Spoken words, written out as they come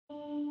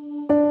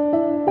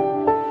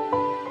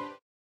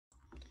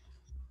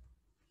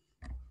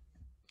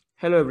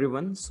Hello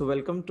everyone. So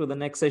welcome to the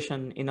next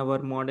session in our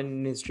modern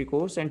Indian history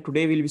course, and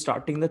today we'll be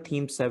starting the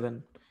theme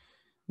 7.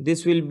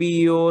 This will be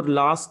your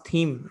last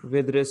theme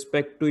with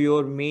respect to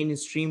your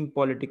mainstream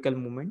political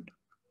movement.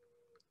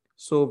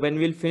 So when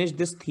we'll finish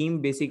this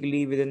theme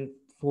basically within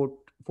 4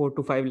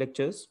 to 5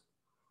 lectures,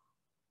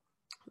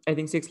 I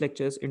think 6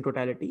 lectures in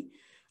totality.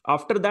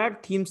 After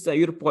that, themes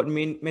your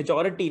main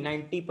majority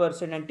 90%,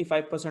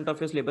 95% of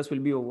your syllabus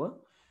will be over.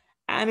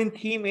 And in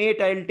theme 8,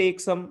 I'll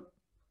take some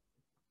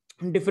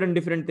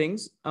different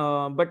things,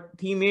 but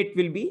theme 8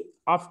 will be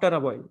after a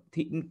while.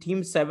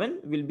 Theme 7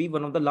 will be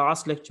one of the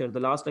last lecture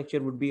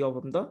would be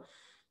of the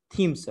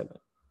theme 7.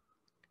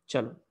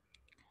 Chalo,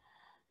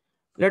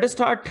 let us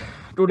start.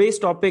 Today's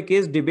topic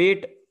is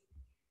debate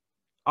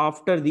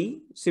after the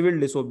civil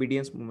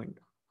disobedience movement.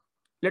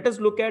 Let us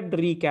look at the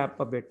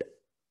recap a bit.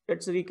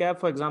 Let's recap.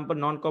 For example,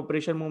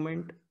 non-cooperation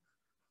movement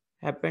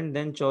happened,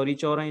 then Chauri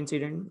Chaura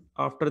incident.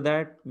 After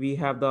that we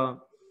have the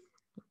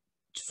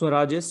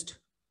Swarajist,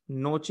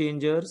 no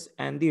changers,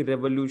 and the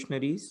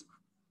revolutionaries,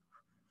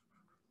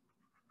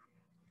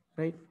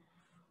 right?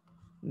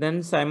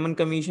 Then Simon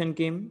Commission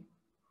came.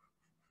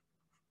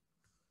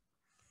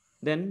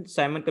 Then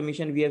Simon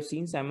Commission, we have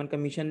seen Simon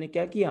Commission ने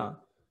क्या किया?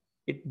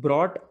 It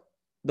brought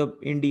the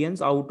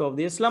Indians out of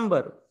their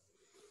slumber.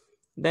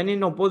 Then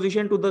in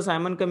opposition to the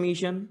Simon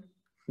Commission,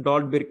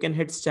 Lord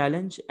Birkenhead's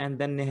challenge, and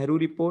then Nehru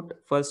report,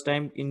 first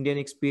time Indian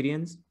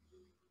experience.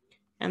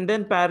 And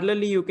then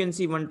parallelly you can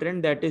see one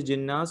trend, that is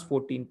Jinnah's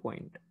 14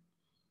 point.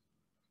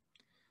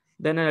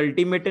 Then an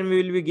ultimatum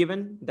will be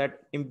given that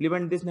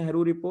implement this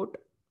Nehru report,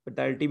 but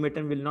the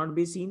ultimatum will not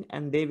be seen,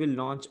 and they will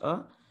launch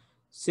a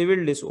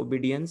civil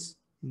disobedience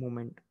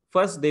movement.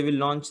 First, they will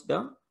launch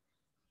the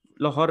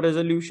Lahore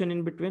resolution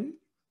in between.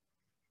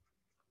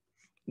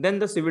 Then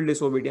the civil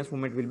disobedience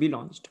movement will be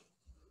launched.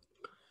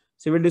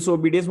 Civil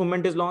disobedience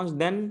movement is launched.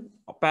 Then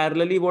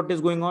parallelly, what is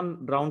going on?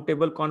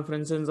 Roundtable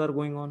conferences are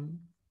going on.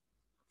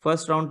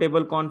 First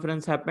roundtable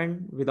conference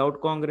happened without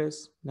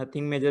Congress.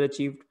 Nothing major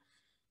achieved.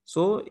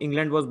 So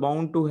England was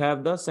bound to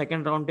have the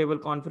second roundtable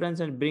conference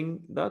and bring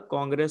the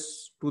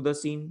Congress to the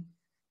scene.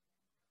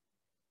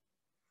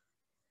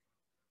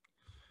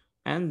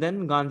 And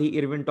then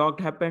Gandhi-Irwin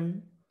talk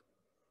happened.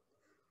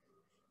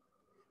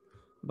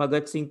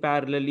 Bhagat Singh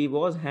parallelly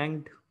was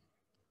hanged.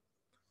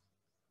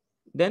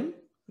 Then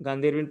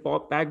Gandhi-Irwin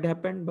pact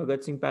happened.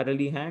 Bhagat Singh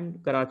parallelly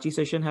hanged. Karachi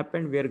session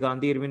happened where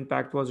Gandhi-Irwin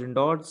pact was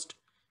endorsed.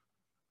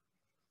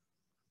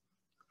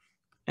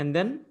 And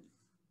then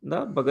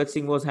the Bhagat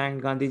Singh was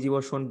hanged. Gandhiji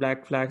was shown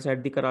black flags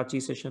at the Karachi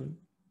session.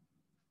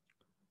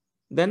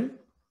 Then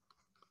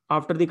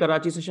after the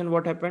Karachi session,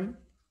 what happened?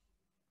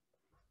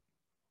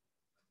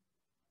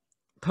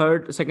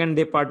 Second,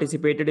 they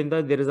participated in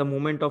there is a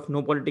movement of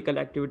no political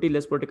activity,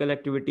 less political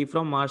activity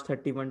from March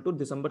 31 to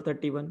December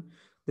 31.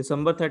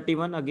 December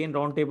 31, again,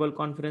 roundtable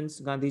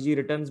conference. Gandhiji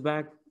returns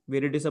back,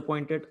 very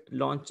disappointed,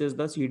 launches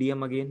the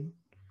CDM again.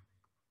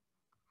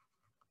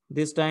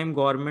 This time,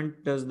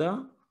 government does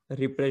the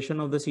repression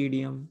of the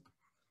CDM.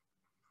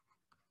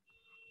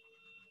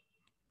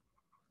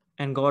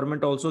 And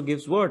government also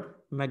gives what?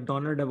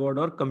 MacDonald Award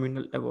or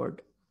Communal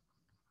Award.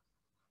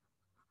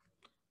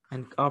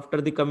 And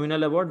after the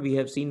Communal Award, we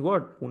have seen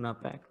what?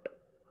 Pune Pact.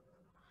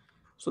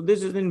 So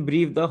this is in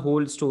brief the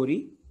whole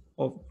story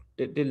of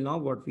till now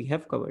what we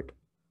have covered.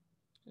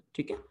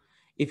 Okay?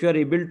 If you are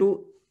able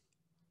to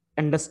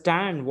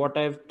understand what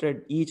I've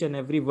said each and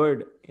every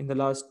word in the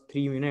last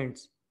 3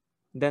 minutes,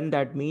 then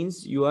that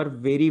means you are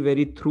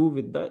very through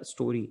with the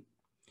story.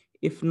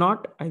 If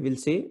not, I will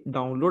say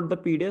download the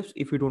PDFs.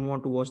 If you don't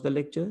want to watch the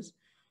lectures,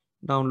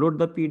 download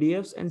the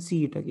PDFs and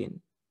see it again.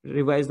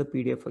 Revise the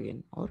PDF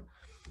again. Or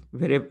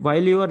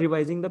while you are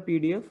revising the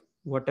PDF,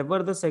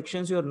 whatever the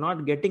sections you are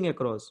not getting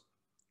across,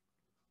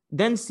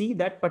 then see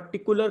that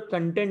particular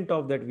content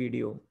of that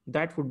video.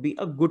 That would be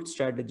a good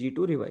strategy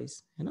to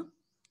revise.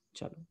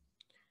 Chalo.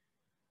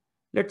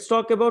 Let's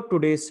talk about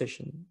today's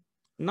session.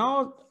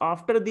 Now,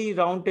 after the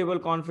roundtable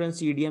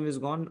conference, CDM is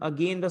gone.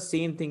 Again, the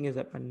same thing has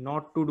happened.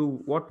 Not to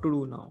do, what to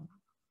do now?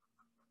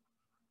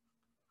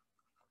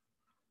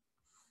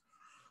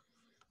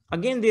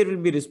 Again, there will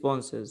be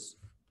responses.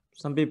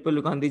 Some people,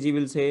 Gandhiji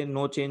will say,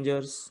 no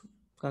changers,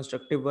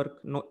 constructive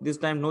work. No, this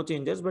time no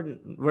changers, but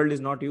word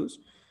is not used.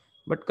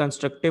 But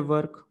constructive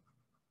work.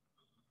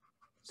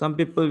 Some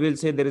people will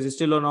say there is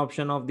still an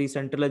option of the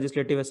Central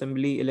Legislative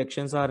Assembly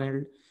elections are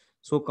held.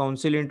 So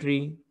council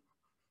entry.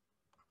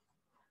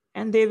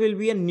 And there will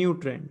be a new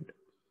trend,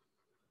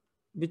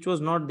 which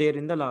was not there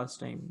in the last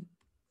time.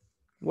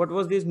 What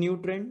was this new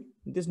trend?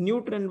 This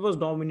new trend was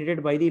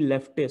dominated by the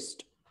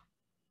leftist,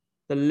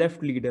 the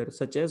left leaders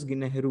such as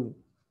Nehru,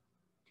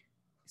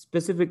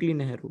 specifically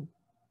Nehru,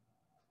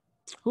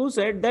 who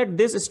said that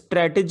this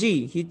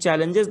strategy, he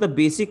challenges the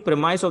basic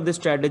premise of the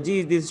strategy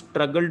is the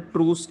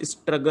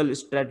struggle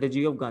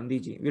strategy of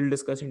Gandhiji. We'll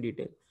discuss in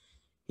detail.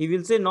 He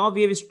will say, now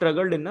we have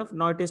struggled enough.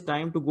 Now it is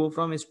time to go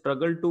from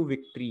struggle to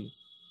victory.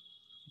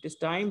 It is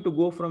time to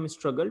go from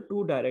struggle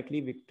to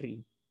directly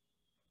victory.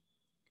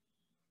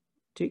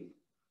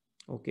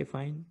 Okay,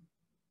 fine.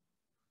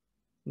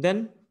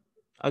 Then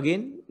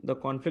Again, the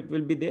conflict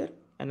will be there.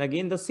 And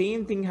again, the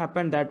same thing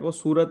happened. That was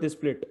Surat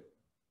split.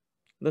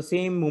 The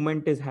same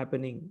movement is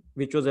happening,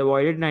 which was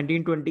avoided in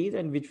 1920s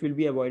and which will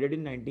be avoided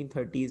in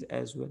 1930s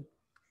as well.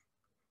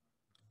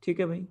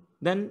 Okay, bhai.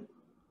 Then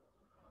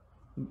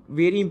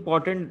very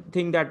important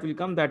thing that will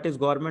come, that is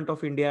Government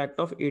of India Act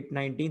of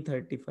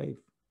 1935.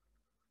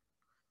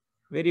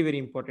 Very, very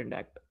important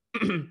act.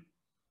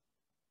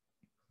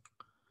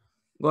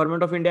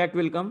 Government of India Act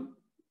will come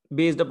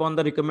based upon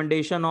the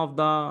recommendation of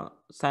the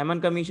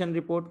Simon Commission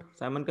report.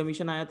 Simon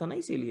Commission आया था ना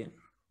इसीलिए.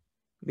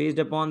 Based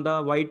upon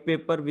the white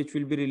paper which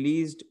will be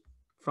released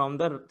from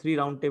the 3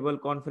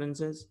 roundtable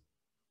conferences.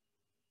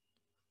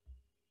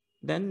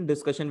 Then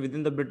discussion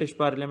within the British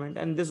Parliament,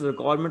 and this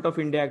Government of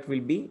India Act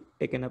will be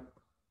taken up.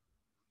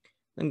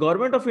 The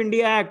Government of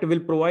India Act will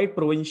provide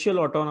provincial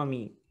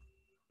autonomy,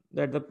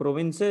 that the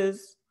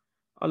provinces,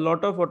 a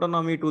lot of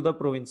autonomy to the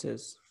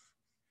provinces.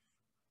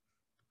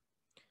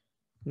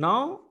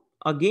 Now,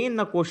 again,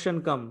 the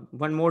question come,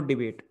 one more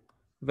debate,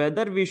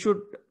 whether we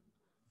should,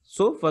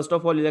 so first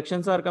of all,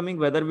 elections are coming,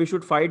 whether we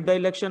should fight the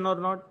election or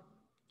not.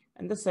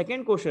 And the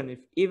second question, if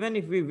even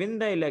if we win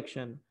the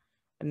election,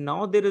 and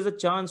now there is a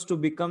chance to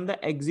become the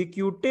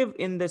executive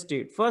in the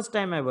state, first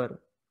time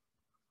ever.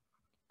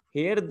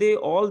 Here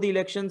all the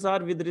elections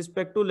are with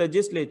respect to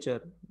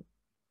legislature.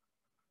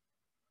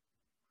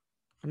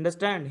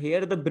 Understand,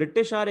 here the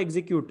British are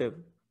executive.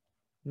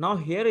 Now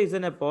here is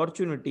an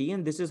opportunity,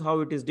 and this is how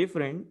it is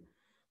different,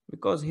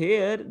 because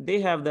here they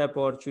have the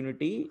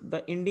opportunity,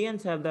 the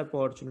Indians have the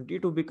opportunity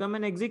to become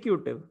an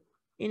executive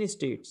in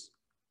states.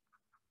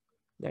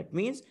 That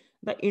means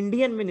the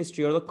Indian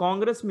ministry or the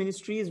Congress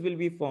ministries will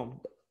be formed.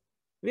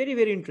 Very,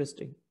 very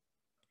interesting.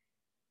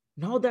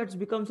 Now that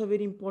becomes a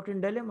very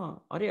important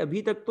dilemma. अरे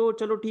अभी तक तो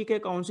चलो ठीक है,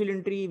 council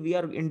entry, we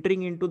are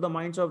entering into the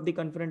minds of the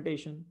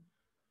confrontation.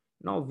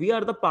 Now we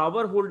are the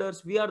power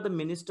holders, we are the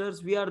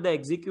ministers, we are the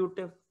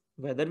executive.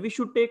 Whether we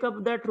should take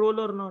up that role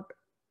or not.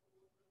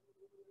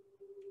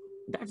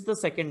 That's the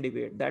second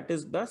debate. That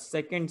is the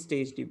second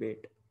stage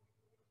debate.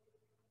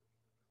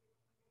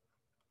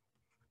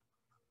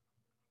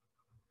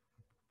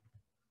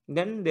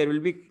 Then there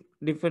will be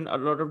a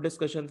lot of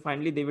discussion.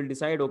 Finally, they will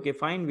decide, okay,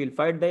 fine, we'll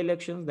fight the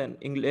elections. Then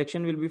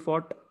election will be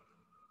fought.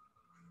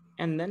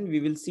 And then we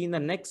will see in the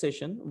next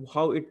session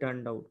how it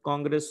turned out.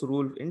 Congress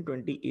ruled in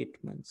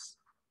 28 months.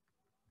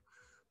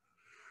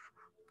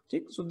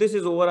 So this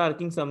is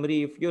overarching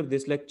summary of your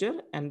this lecture,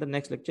 and the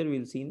next lecture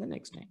we'll see in the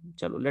next time.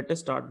 Chalo, let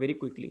us start very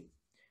quickly.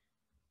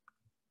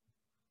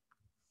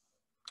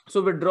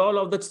 So withdrawal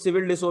of the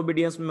civil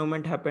disobedience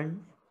movement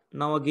happened.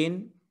 Now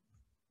again,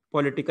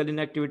 political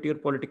inactivity or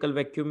political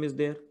vacuum is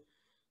there.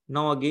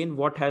 Now again,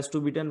 what has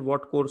to be done?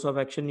 What course of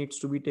action needs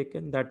to be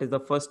taken? That is the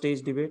first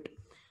stage debate.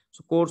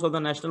 So course of the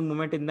national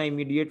movement in the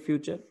immediate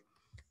future.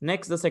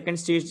 Next, the second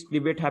stage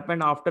debate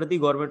happened after the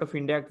Government of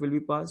India Act will be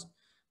passed.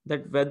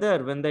 That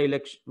whether when the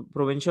election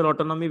provincial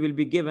autonomy will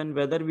be given,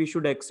 whether we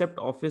should accept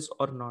office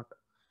or not.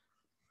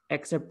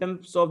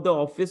 Acceptance of the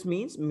office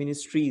means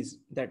ministries,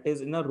 that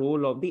is in a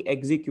role of the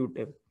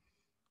executive.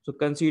 So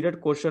considered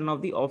question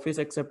of the office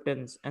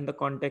acceptance and the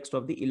context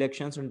of the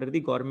elections under the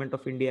Government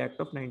of India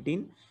Act of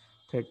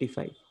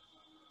 1935.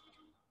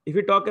 If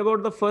we talk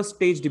about the first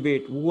stage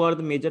debate, who are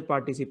the major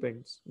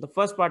participants? The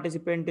first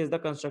participant is the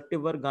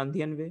constructive work,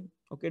 Gandhian way.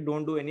 Okay,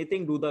 don't do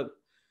anything, do the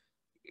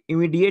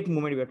immediate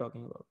movement we are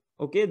talking about.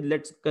 Okay,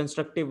 let's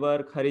constructive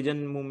work,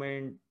 Harijan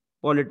movement,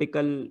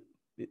 political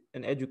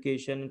and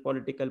education,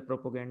 political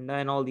propaganda,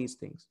 and all these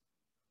things.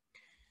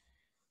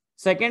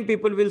 Second,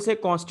 people will say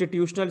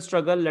constitutional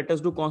struggle. Let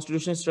us do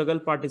constitutional struggle,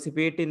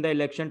 participate in the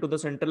election to the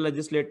central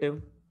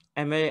legislative.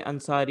 M.A.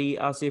 Ansari,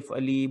 Asif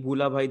Ali,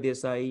 Bhula Bhai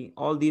Desai,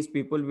 all these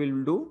people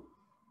will do.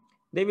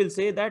 They will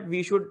say that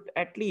we should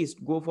at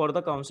least go for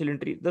the council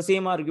entry. The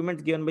same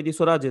argument given by the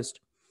Swarajist.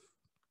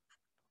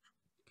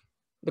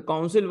 The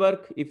council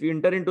work, if you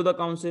enter into the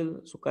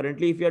council, so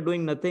currently if you are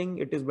doing nothing,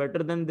 it is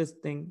better than this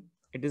thing.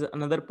 It is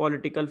another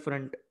political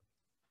front.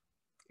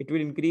 It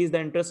will increase the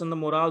interest and the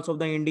morals of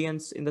the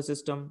Indians in the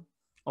system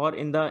or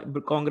in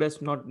the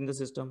Congress, not in the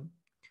system.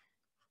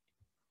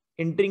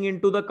 Entering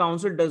into the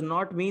council does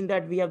not mean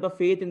that we have the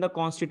faith in the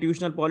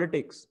constitutional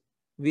politics.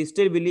 We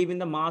still believe in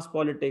the mass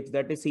politics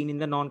that is seen in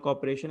the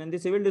non-cooperation and the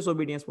civil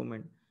disobedience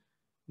movement.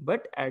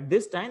 But at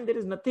this time, there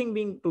is nothing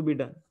being to be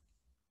done.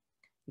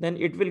 Then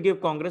it will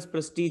give Congress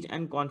prestige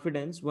and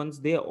confidence once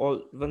they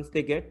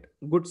get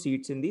good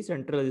seats in the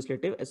Central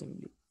Legislative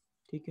Assembly.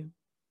 Okay.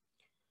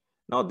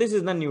 Now this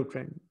is the new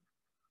trend,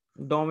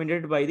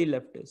 dominated by the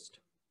leftist.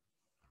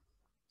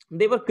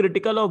 They were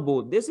critical of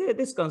both. They say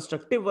this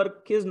constructive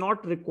work is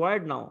not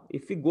required now.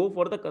 If we go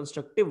for the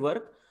constructive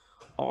work,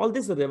 all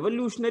this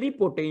revolutionary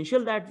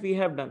potential that we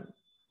have done,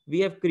 we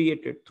have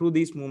created through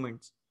these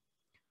movements,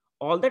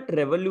 all that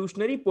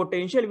revolutionary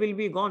potential will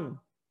be gone.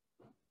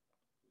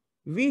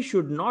 We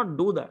should not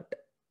do that.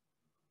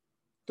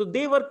 So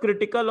they were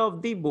critical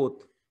of the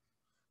both.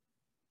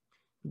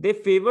 They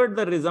favored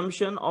the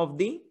resumption of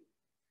the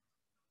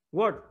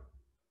what?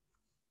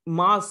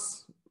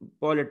 Mass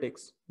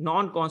politics,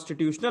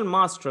 non-constitutional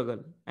mass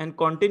struggle, and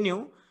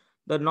continue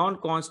the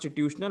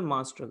non-constitutional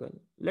mass struggle.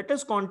 Let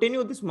us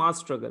continue this mass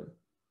struggle.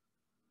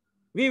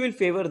 We will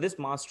favor this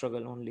mass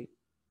struggle only.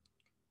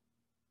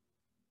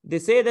 They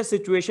say the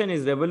situation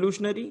is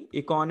revolutionary,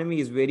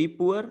 economy is very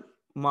poor,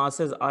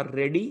 masses are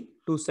ready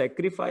to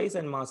sacrifice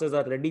and masses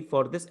are ready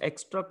for this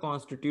extra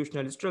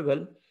constitutional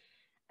struggle,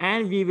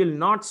 and we will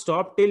not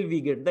stop till we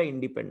get the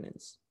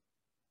independence.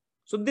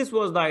 So this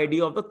was the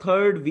idea of the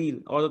third wheel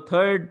or the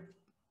third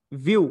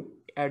view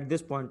at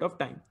this point of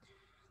time.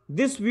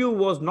 This view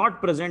was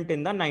not present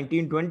in the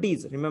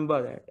 1920s.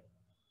 Remember that.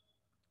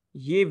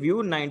 ये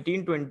view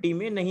 1920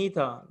 में नहीं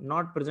था,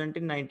 not present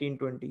in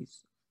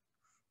 1920s.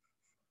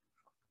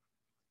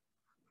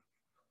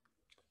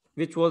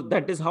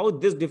 That is how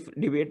this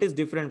debate is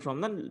different from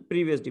the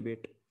previous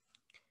debate.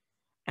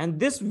 And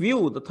this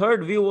view, the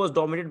third view, was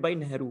dominated by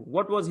Nehru.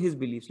 What was his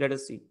beliefs? Let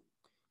us see.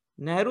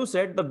 Nehru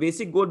said the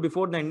basic goal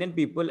before the Indian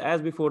people,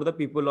 as before the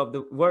people of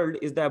the world,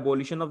 is the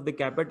abolition of the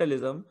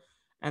capitalism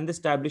and the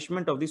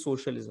establishment of the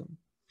socialism.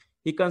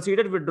 He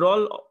considered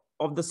withdrawal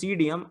of the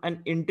CDM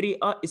and entry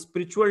a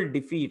spiritual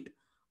defeat,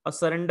 a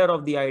surrender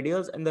of the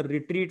ideals, and the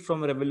retreat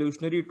from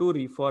revolutionary to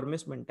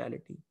reformist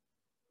mentality.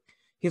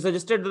 He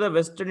suggested that the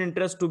Western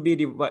interest to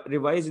be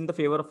revised in the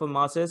favor of the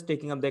masses,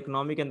 taking up the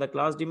economic and the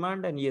class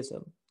demand, and yes, sir.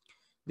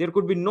 There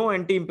could be no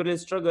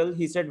anti-imperialist struggle,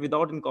 he said,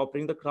 without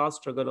incorporating the class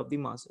struggle of the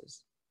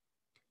masses.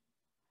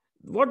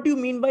 What do you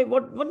mean by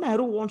what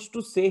Nehru wants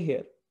to say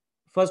here?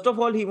 First of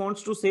all, he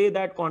wants to say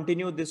that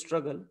continue this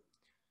struggle.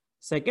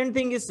 Second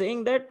thing is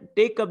saying that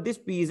take up this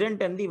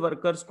peasant and the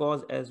workers'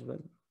 cause as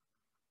well.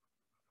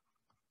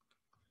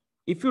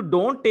 If you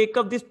don't take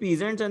up these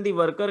peasants and the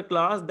worker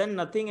class, then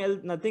nothing else,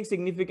 nothing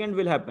significant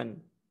will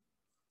happen.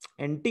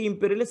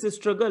 Anti-imperialist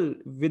struggle,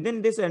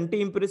 within this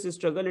anti-imperialist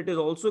struggle, it is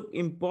also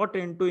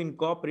important to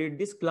incorporate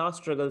these class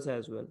struggles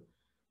as well.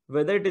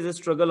 Whether it is a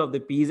struggle of the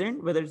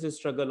peasant, whether it's a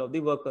struggle of the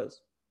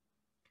workers.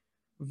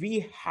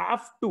 We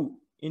have to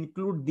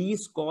include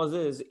these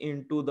causes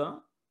into the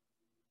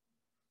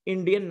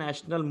Indian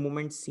national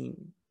movement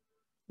scene.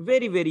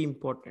 Very, very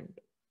important.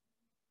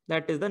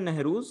 That is the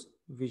Nehru's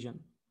vision.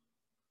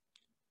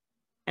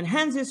 And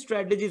hence his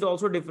strategy is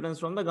also different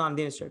from the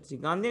Gandhian strategy.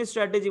 Gandhian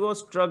strategy was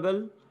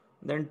struggle,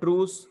 then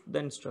truce,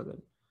 then struggle.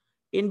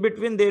 In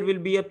between, there will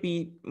be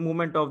a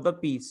movement of the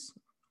peace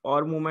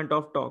or movement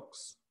of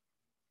talks.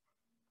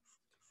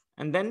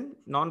 And then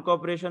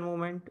non-cooperation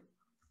movement,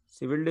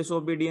 civil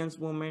disobedience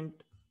movement,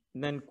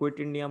 then quit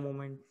India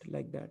movement,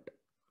 like that.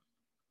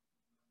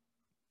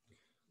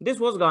 This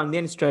was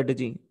Gandhian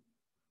strategy.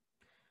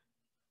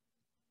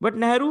 But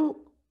Nehru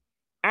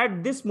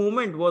at this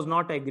moment was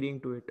not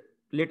agreeing to it.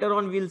 Later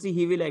on, we'll see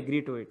he will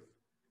agree to it.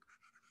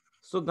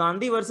 So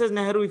Gandhi versus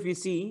Nehru, if we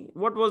see,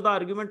 what was the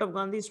argument of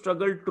Gandhi?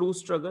 Struggle, truce,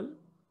 struggle.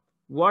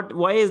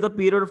 Why is the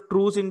period of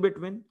truce in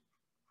between?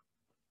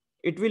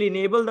 It will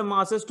enable the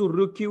masses to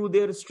recoup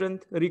their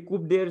strength,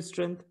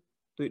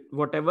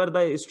 whatever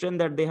the strength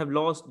that they have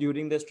lost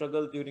during the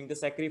struggle, during the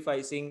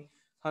sacrificing,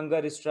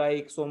 hunger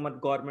strike, so much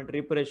government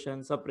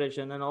repression,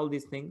 suppression, and all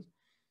these things.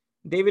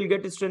 They will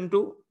get the strength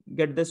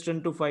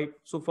to fight.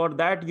 So for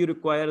that, you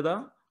require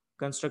the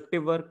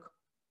constructive work.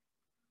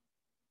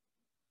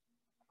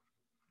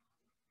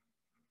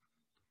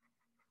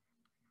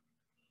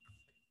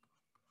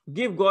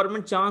 Give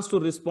government chance to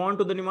respond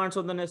to the demands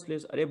of the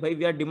nationalists. Arey bhai,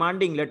 we are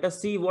demanding. Let us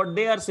see what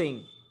they are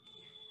saying.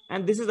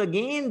 And this is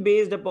again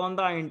based upon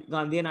the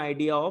Gandhian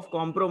idea of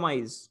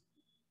compromise.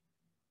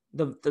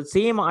 The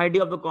same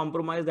idea of the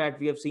compromise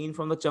that we have seen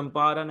from the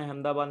Champaran,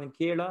 Ahmedabad, and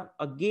Kheda.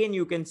 Again,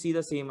 you can see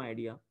the same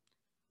idea.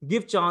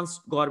 Give chance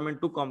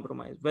government to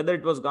compromise. Whether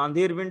it was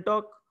Gandhi Irwin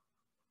talk,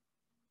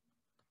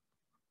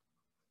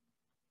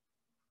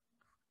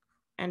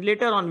 and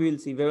later on we will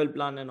see Revolt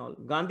plan and all.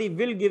 Gandhi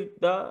will give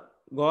the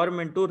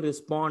government to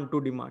respond to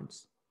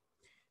demands.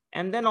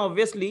 And then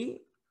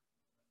obviously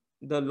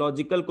the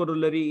logical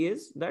corollary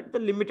is that the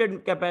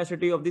limited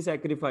capacity of the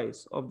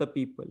sacrifice of the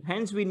people.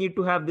 Hence we need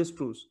to have this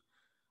truce.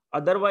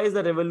 Otherwise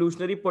the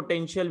revolutionary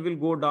potential will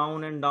go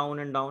down and down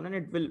and down and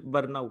it will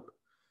burn out.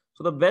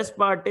 So the best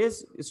part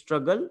is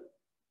struggle,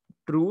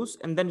 truce,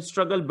 and then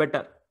struggle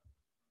better.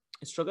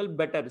 Struggle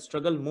better,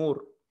 struggle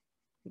more.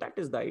 That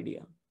is the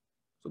idea.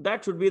 So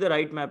that should be the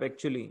right map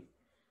actually.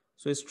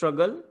 So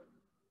struggle,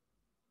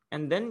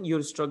 and then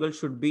your struggle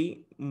should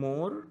be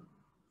more,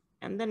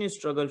 and then your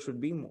struggle should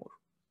be more.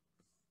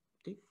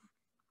 Okay.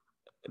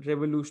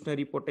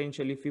 Revolutionary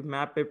potential. If you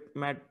map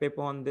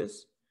on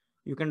this,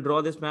 you can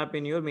draw this map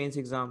in your mains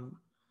exam.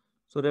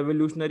 So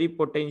revolutionary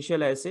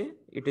potential essay,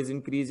 it is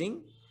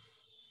increasing.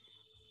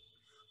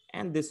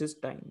 And this is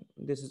time.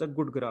 This is a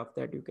good graph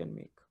that you can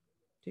make.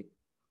 Okay.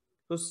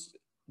 So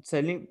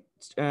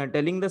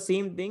telling the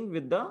same thing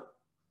with the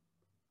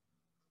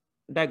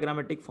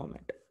diagrammatic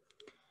format.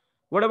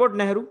 What about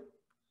Nehru?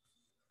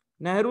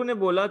 Nehru ने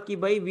बोला कि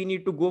भाई we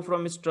need to go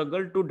from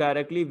struggle to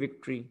directly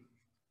victory.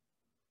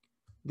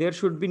 There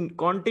should be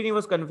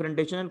continuous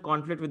confrontation and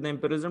conflict with the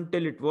imperialism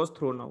till it was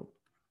thrown out.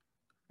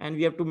 And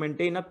we have to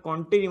maintain a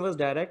continuous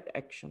direct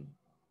action.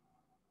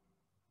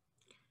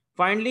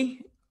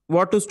 Finally,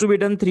 what is to be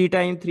done? Three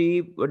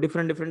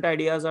different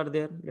ideas are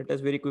there. Let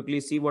us very quickly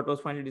see what was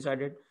finally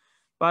decided.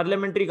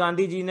 Parliamentary,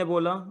 Gandhi ji ne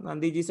bola.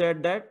 Gandhi ji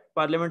said that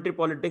parliamentary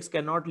politics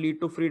cannot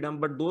lead to freedom,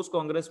 but those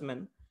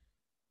congressmen,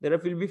 there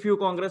will be few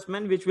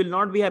congressmen which will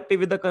not be happy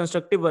with the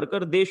constructive worker.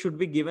 They should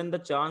be given the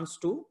chance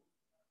to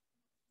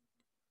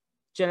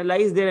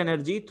channelize their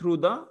energy through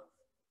the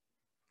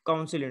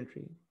council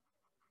entry,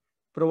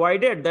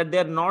 provided that they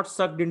are not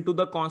sucked into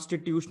the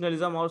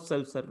constitutionalism or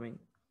self-serving.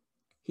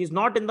 He is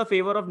not in the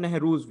favor of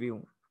Nehru's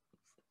view.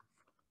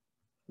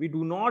 We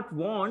do not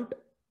want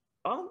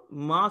a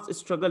mass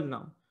struggle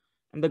now.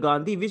 And the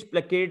Gandhi wish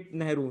placate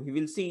Nehru. He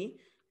will see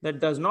that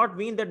does not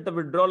mean that the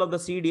withdrawal of the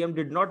CDM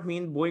did not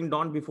mean bowing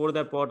down before the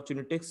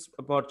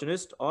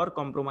opportunist or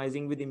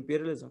compromising with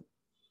imperialism.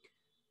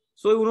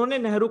 So उन्होंने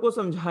नेहरू को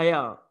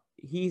समझाया.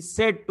 He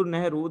said to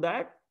Nehru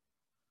that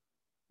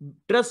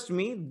trust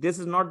me, this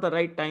is not the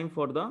right time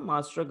for the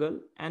mass struggle.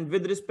 And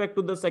with respect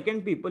to the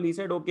second people, he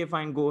said, okay,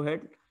 fine, go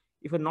ahead.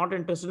 If you're not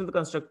interested in the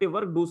constructive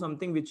work, do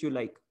something which you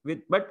like.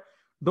 But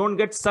don't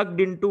get sucked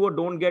into or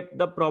don't get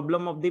the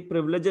problem of the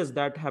privileges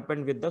that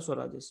happened with the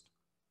Swarajist,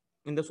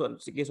 in the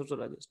case of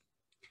Swarajist.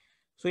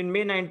 So in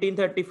May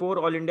 1934,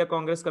 All India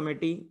Congress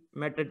Committee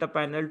met at a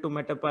panel to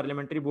met a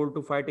parliamentary board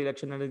to fight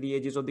election under the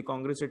aegis of the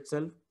Congress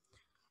itself.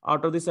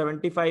 Out of the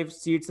 75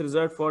 seats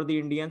reserved for the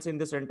Indians in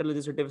the Central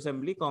Legislative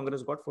Assembly,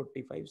 Congress got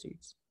 45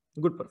 seats.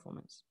 Good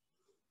performance.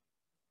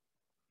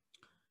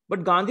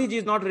 But Gandhiji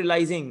is not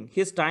realizing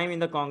his time in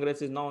the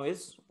Congress is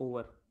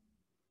over.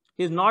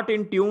 He is not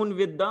in tune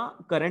with the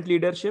current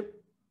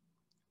leadership.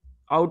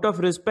 Out of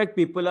respect,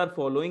 people are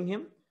following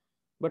him,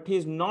 but he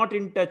is not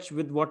in touch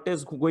with what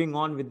is going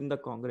on within the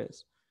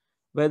Congress,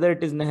 whether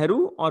it is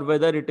Nehru or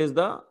whether it is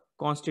the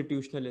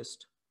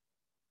constitutionalist,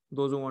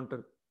 those who want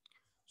to.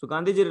 So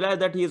Gandhiji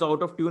realized that he is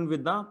out of tune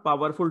with the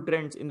powerful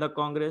trends in the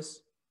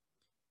Congress.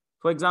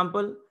 For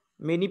example,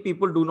 many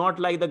people do not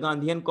like the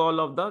Gandhian call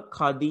of the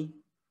khadi,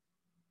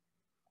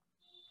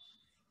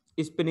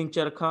 spinning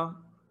charkha,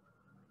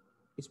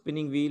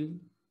 spinning wheel.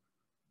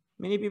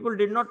 Many people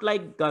did not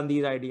like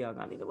Gandhi's idea.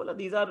 Gandhi ne bola,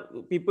 these are,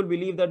 people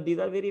believe that these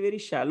are very, very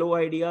shallow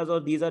ideas,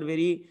 or these are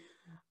very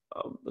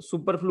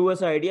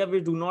superfluous ideas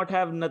which do not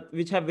have,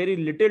 which have very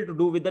little to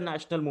do with the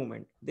national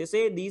movement. They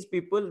say these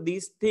people,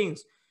 these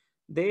things,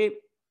 they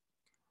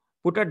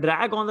put a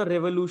drag on the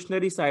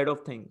revolutionary side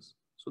of things.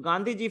 So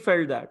Gandhiji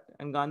felt that,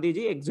 and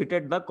Gandhiji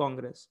exited the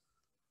Congress.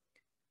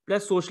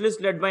 Plus,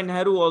 socialists led by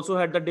Nehru also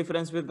had the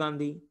difference with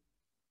Gandhi.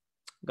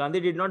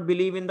 Gandhi did not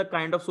believe in the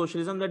kind of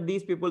socialism that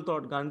these people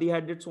thought. Gandhi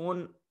had its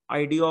own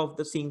idea of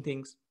the seeing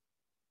things,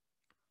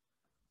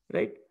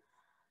 right?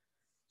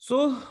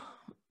 So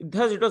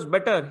thus it was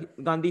better,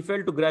 Gandhi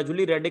felt, to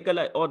gradually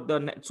radicalize, or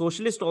the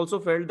socialist also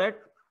felt that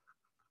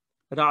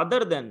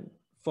rather than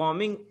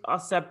forming a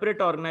separate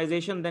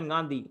organization than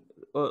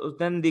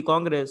than the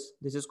Congress,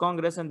 this is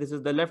Congress and this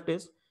is the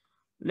leftist,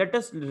 let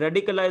us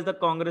radicalize the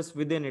Congress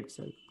within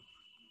itself.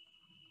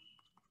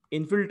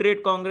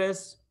 Infiltrate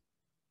Congress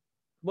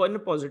in a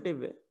positive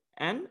way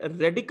and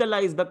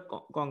radicalize the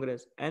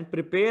Congress and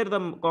prepare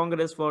the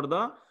Congress for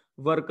the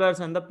workers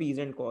and the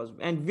peasant cause,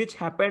 and which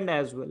happened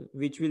as well,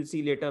 which we'll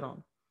see later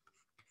on.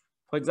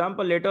 For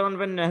example, later on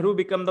when Nehru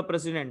became the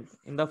president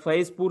in the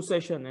Faizpur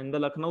session, in the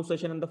Lucknow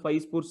session and the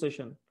Faizpur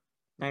session,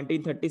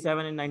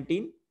 1937 and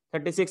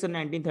 1936 and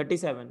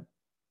 1937,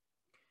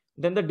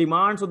 then the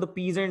demands of the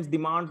peasants,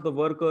 demands of the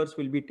workers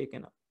will be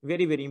taken up.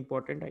 Very, very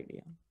important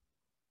idea.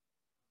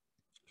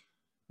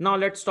 Now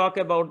let's talk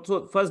about,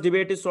 so first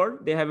debate is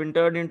solved. They have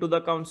entered into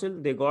the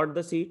council. They got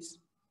the seats.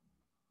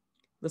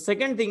 The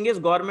second thing is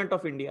Government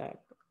of India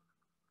Act.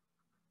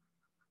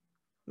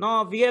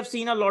 Now we have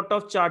seen a lot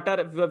of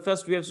charter.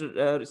 First we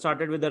have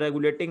started with the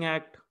Regulating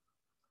Act,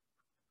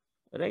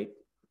 right?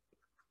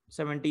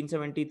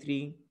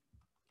 1773,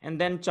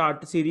 and then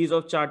series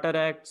of charter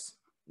acts.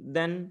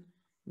 Then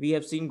we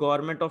have seen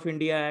Government of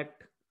India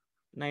Act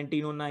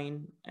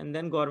 1909, and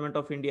then Government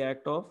of India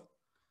Act of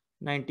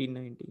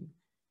 1919.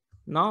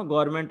 Now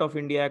Government of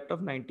India Act of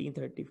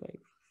 1935.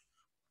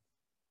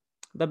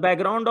 The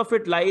background of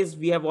it lies,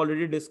 we have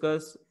already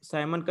discussed,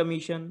 Simon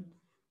Commission.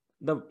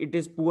 It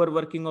is poor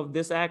working of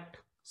this act.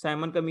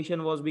 Simon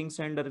Commission was being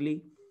sent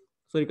early.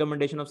 So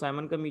recommendation of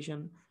Simon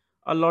Commission.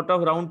 A lot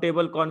of round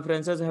table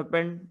conferences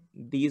happened.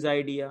 These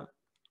ideas.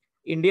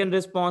 Indian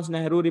response,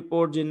 Nehru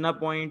report, Jinnah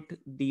point,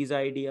 these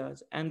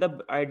ideas. And the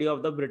idea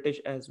of the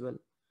British as well.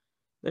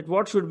 That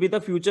what should be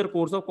the future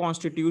course of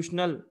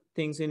constitutional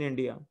things in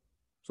India.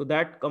 So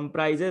that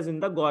comprises in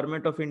the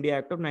Government of India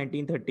Act of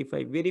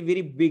 1935. Very,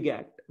 very big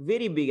act.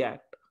 Very big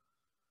act.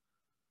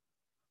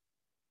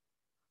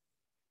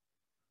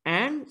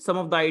 And some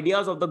of the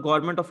ideas of the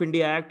Government of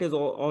India Act is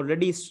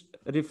already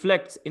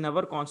reflects in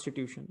our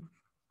constitution.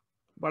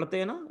 Padhte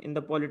hai na? In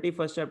the polity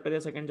first chapter,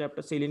 second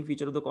chapter, salient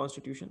feature of the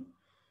constitution,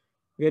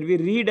 where we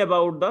read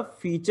about the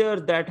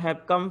features that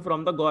have come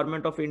from the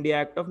Government of India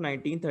Act of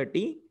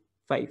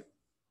 1935.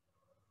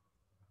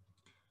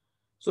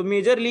 So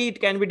majorly it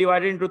can be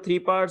divided into three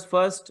parts.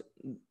 First,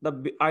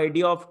 the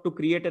idea of to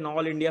create an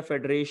all India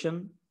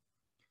federation.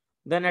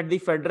 Then at the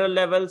federal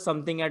level,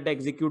 something at the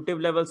executive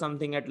level,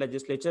 something at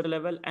legislature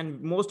level, and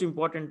most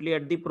importantly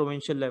at the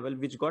provincial level,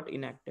 which got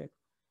enacted.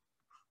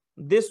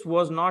 This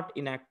was not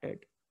enacted.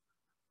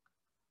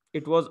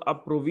 It was a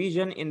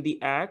provision in the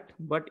act,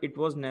 but it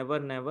was never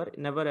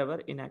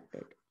ever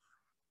enacted.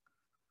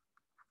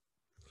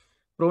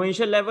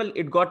 Provincial level,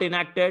 it got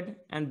enacted,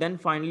 and then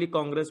finally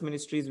Congress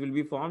ministries will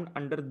be formed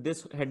under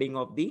this heading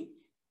of the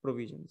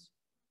provisions.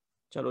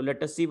 Chalo,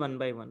 let us see one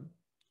by one.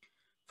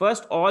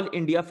 First, All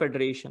India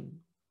Federation.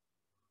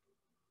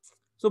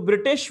 So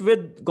British,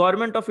 with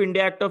Government of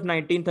India Act of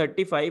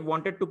 1935,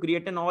 wanted to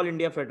create an All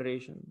India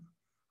Federation.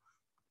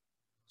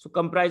 So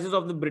comprises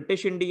of the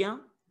British India,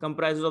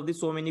 comprises of the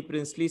so many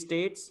princely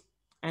states,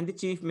 and the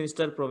Chief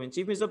Minister Province.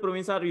 Chief Minister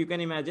Province are, you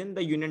can imagine,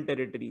 the Union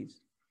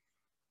Territories,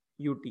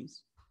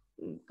 UTs.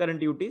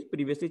 Current UTs,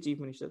 previously Chief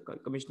Minister,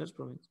 Commissioners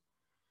Province.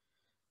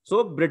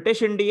 So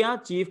British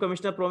India, Chief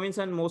Commissioner Province,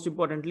 and most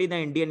importantly, the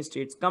Indian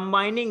states,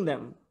 combining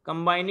them,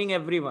 combining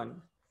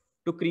everyone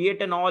to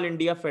create an All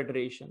India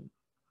Federation.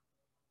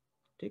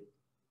 Okay.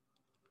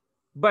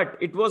 But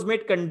it was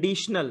made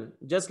conditional,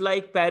 just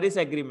like Paris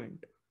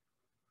Agreement.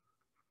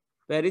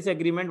 Paris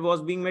Agreement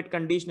was being made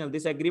conditional.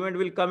 This agreement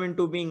will come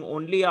into being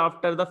only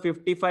after the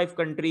 55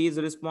 countries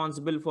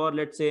responsible for,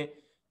 let's say,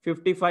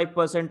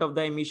 55% of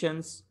the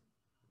emissions,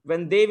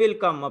 when they will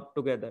come up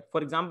together.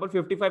 For example,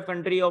 55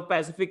 countries of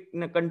Pacific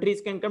countries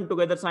can come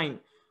together, sign,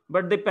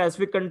 but the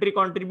Pacific country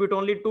contribute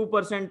only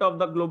 2% of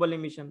the global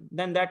emission.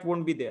 Then that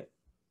won't be there.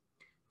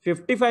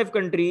 55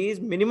 countries,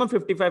 minimum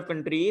 55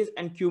 countries,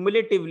 and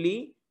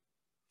cumulatively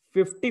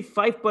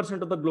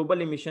 55% of the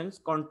global emissions,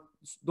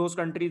 those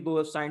countries who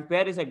have signed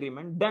Paris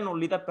Agreement, then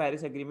only the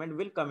Paris Agreement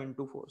will come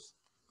into force.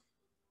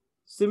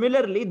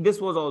 Similarly,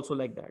 this was also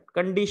like that,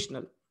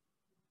 conditional.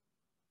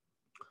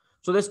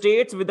 So the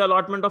states with the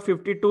allotment of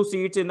 52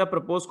 seats in the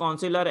proposed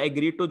council are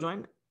agreed to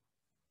join.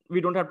 We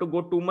don't have to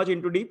go too much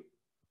into deep,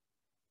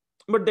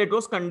 but that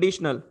was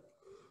conditional.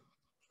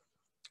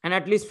 And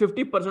at least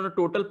 50% of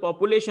total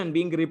population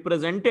being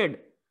represented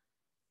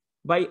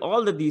by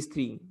all these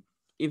three,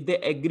 if they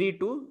agree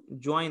to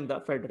join the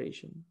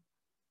federation.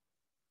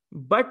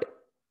 But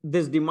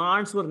these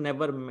demands were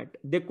never met.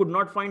 They could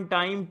not find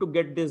time to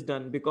get this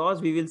done, because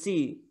we will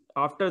see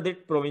after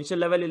that provincial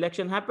level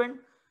election happened,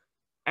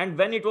 and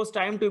when it was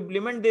time to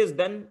implement this,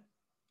 then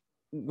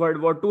World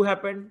War II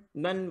happened,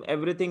 then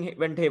everything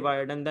went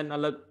haywire, and then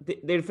the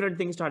different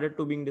things started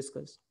to being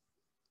discussed.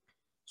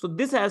 So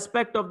this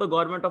aspect of the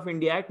Government of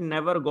India Act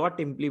never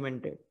got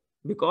implemented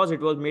because it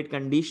was made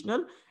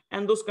conditional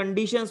and those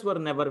conditions were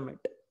never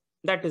met.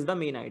 That is the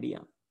main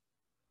idea.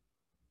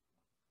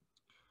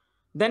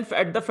 Then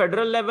at the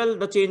federal level,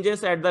 the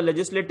changes at the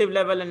legislative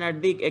level and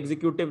at the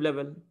executive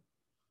level.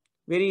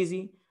 Very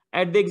easy.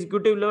 At the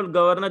executive level,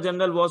 Governor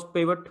General was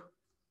pivot.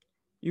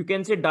 You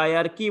can say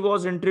diarchy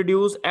was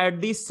introduced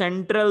at the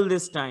central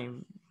this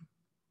time.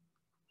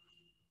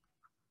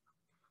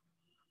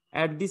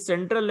 At the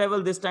central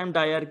level, this time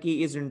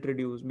diarchy is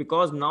introduced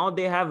because now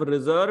they have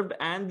reserved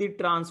and the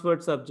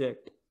transferred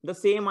subject. The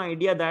same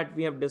idea that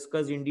we have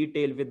discussed in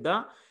detail with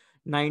the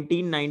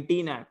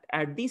 1919 Act.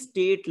 At the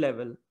state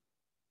level,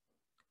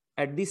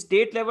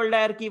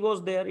 diarchy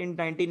was there in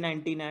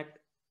 1919 Act.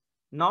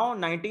 Now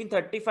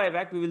 1935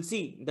 Act, we will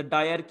see the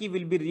diarchy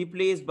will be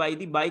replaced by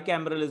the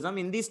bicameralism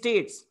in the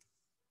states.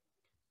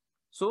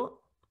 So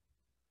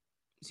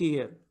see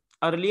here.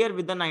 Earlier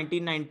with the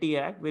 1990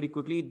 Act, very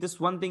quickly, this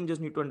one thing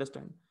just need to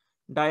understand.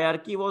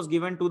 Diarchy was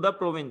given to the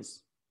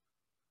province.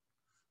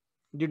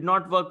 Did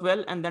not work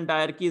well, and then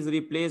diarchy is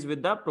replaced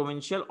with the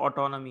provincial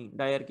autonomy.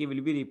 Diarchy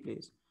will be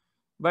replaced.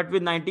 But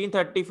with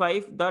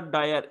 1935, the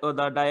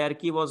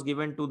diarchy was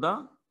given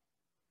to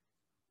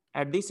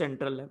at the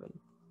central level.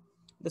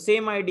 The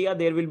same idea,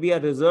 there will be a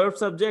reserved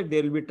subject,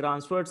 there will be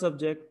transferred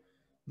subject.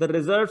 The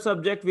reserved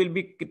subject will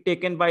be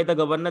taken by the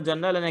Governor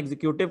General and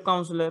Executive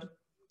Councillor,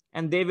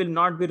 and they will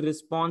not be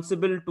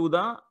responsible to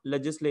the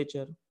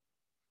legislature.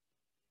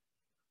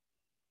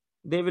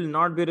 They will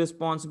not be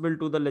responsible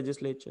to the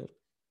legislature.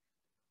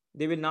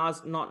 They will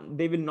not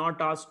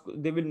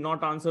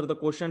answer the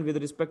question with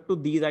respect to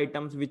these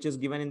items which is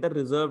given in the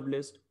reserved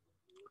list.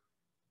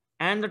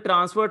 And the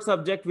transferred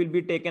subject will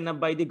be taken up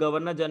by the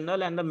Governor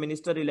General and the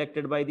minister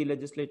elected by the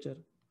legislature.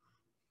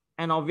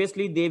 And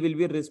obviously they will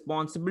be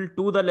responsible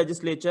to the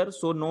legislature,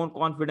 so no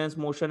confidence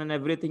motion and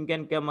everything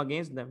can come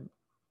against them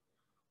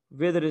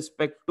with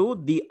respect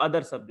to the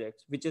other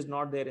subjects, which is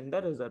not there in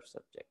the reserved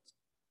subjects.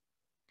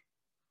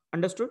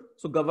 Understood?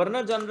 So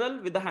Governor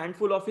General with a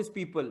handful of his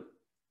people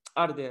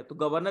are there. So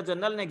Governor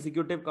General and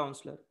Executive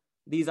Councillor.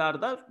 This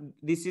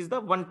is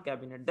the one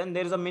cabinet. Then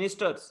there is a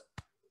ministers.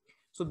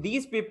 So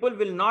these people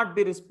will not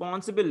be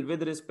responsible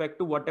with respect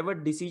to whatever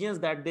decisions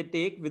that they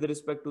take with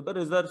respect to the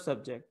reserved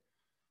subject.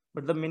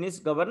 But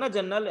the Governor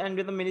General and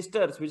with the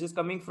ministers, which is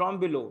coming from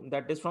below,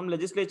 that is from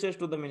legislatures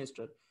to the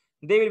minister,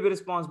 they will be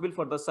responsible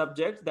for the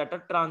subjects that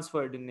are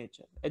transferred in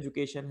nature,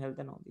 education, health,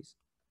 and all these.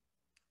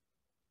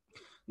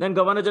 Then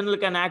Governor General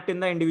can act in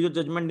the individual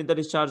judgment in the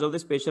discharge of the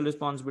special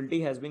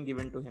responsibility has been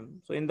given to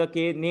him. So in the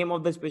name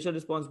of the special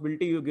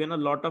responsibility, you given a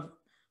lot of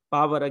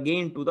power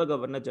again to the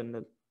Governor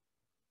General.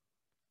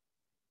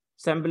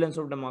 Semblance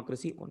of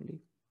democracy only.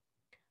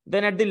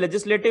 Then at the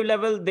legislative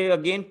level, they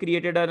again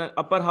created an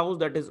upper house,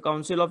 that is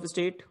Council of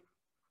State,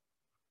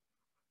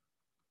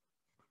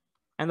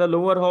 and the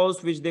lower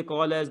house, which they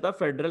call as the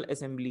Federal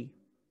Assembly.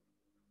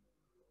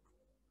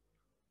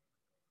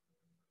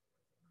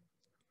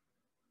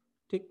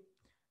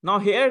 Now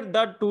here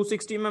the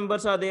 260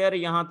 members are there,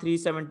 yahan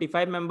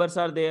 375 members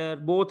are there.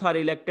 Both are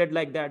elected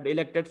like that,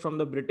 elected from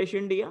the British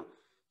India.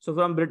 So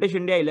from British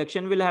India,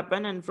 election will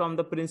happen, and from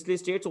the princely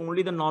states,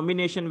 only the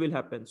nomination will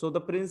happen. So the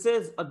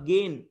princes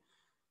again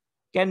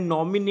can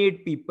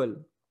nominate people.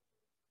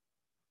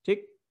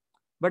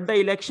 But the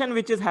election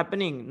which is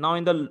happening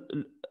now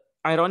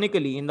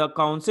ironically, in the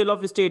Council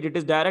of State, it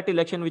is direct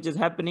election which is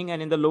happening,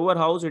 and in the lower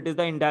house, it is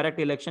the indirect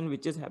election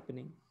which is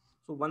happening.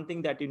 So one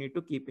thing that you need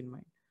to keep in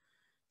mind.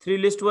 3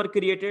 lists were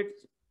created: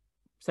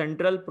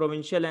 central,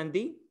 provincial, and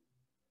the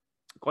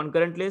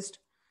concurrent list.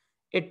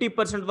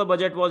 80% of the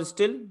budget was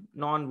still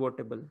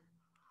non-votable,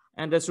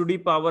 and residual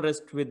power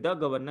rests with the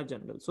Governor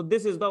General. So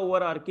this is the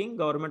overarching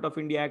Government of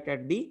India Act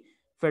at the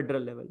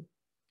federal level.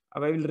 I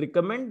will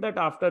recommend that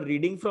after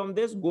reading from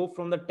this, go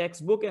from the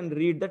textbook and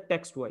read the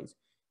text wise,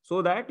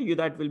 so that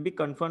that will be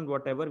confirmed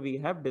whatever we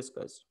have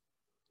discussed.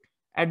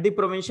 At the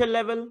provincial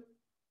level,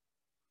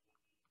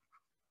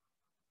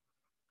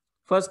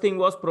 first thing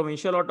was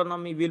provincial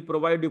autonomy. We'll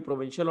provide you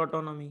provincial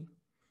autonomy.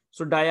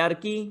 So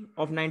diarchy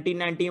of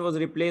 1919 was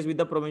replaced with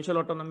the provincial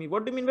autonomy.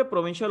 What do you mean by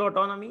provincial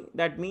autonomy?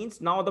 That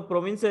means now the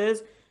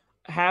provinces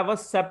have a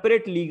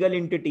separate legal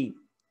entity.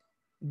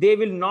 They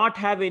will not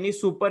have any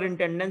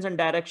superintendence and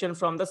direction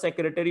from the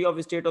Secretary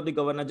of State or the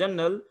Governor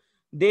General.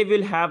 They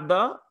will have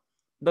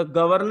the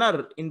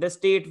governor in the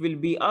state will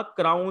be a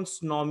crown's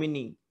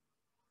nominee.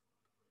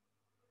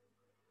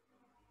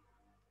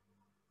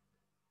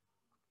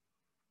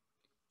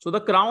 So the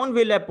crown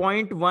will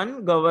appoint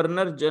one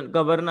governor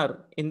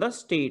in the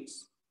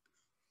states.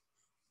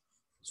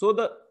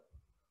 So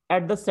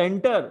at the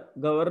center,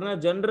 Governor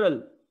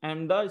General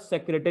and the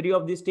Secretary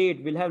of the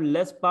State will have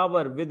less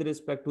power with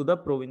respect to the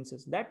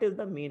provinces. That is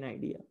the main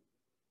idea.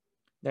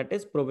 That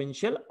is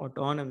provincial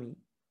autonomy.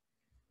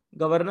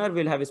 Governor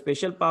will have a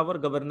special power.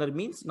 Governor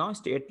means now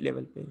state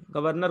level.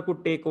 Governor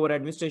could take over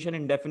administration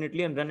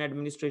indefinitely and run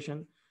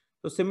administration.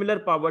 So similar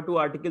power to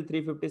Article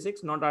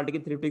 356, not Article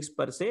 356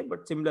 per se,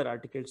 but similar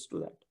articles to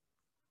that.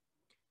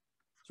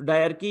 So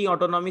diarchy,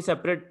 autonomy,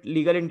 separate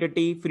legal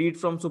entity, freed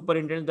from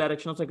superintendence,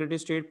 direction of Secretary of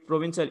State,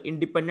 provincial,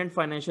 independent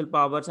financial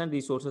powers and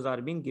resources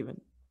are being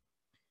given.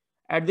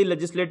 At the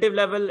legislative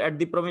level, at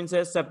the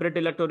provinces, separate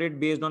electorate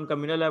based on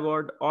communal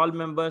award, all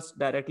members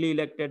directly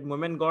elected.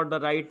 Women got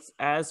the rights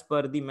as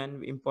per the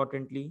men,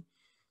 importantly.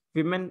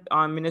 Women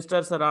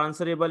ministers are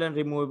answerable and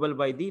removable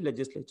by the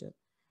legislature.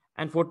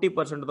 And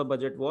 40% of the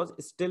budget was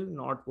still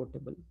not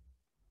votable.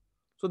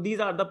 So these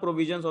are the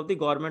provisions of the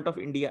Government of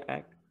India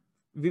Act.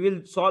 We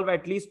will solve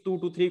at least 2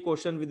 to 3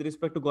 questions with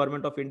respect to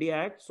Government of India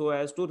Act, so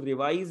as to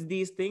revise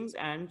these things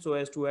and so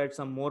as to add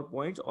some more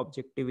points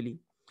objectively.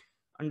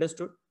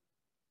 Understood?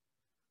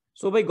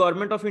 So by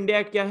Government of India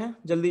Act क्या है?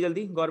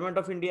 जल्दी Government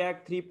of India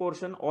Act 3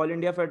 portion: All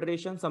India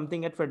Federation,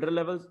 something at federal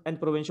levels, and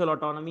provincial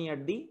autonomy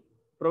at the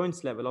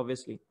province level.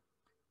 Obviously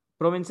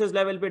provinces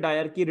level पे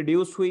diarchy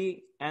reduced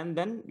हुई, and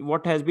then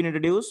what has been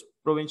introduced?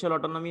 Provincial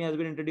autonomy has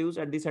been introduced.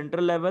 At the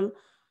central level,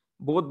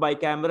 both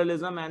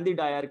bicameralism and the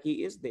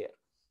diarchy is there.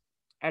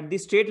 At the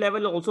state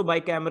level also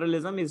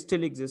bicameralism is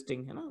still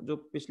existing, है ना, जो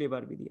पिछली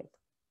बार भी दिया था.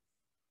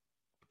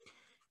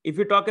 If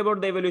you talk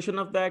about the evolution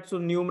of the act, so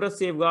numerous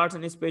safeguards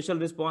and special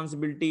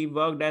responsibility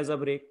worked as a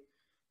brake.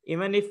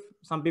 Even if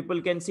some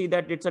people can see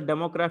that it's a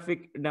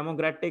democratic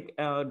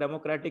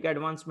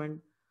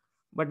advancement,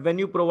 but when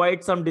you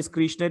provide some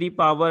discretionary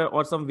power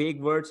or some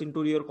vague words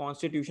into your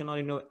constitution or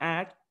in your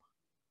act,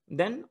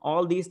 then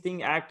all these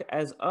things act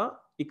as a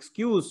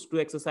excuse to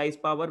exercise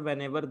power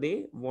whenever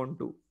they want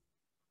to.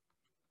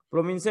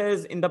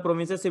 Provinces,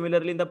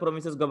 similarly, in the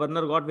provinces,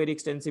 governor got very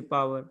extensive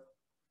power.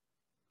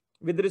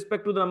 With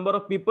respect to the number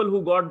of people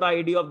who got the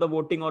idea of the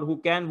voting or who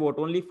can vote,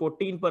 only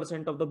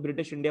 14% of the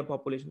British India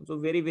population. So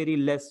very, very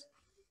less.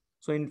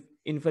 So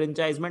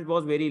enfranchisement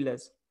was very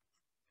less.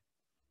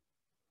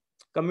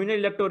 Communal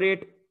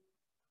electorate,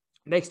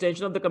 the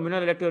extension of the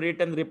communal electorate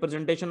and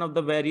representation of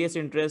the various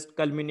interests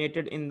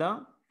culminated in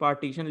the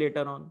partition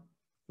later on,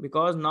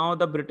 because now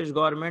the British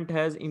government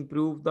has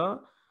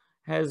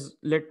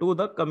led to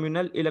the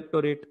communal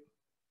electorate.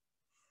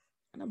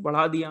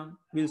 बढ़ा दिया.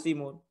 We'll see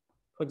more.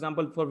 For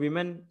example, for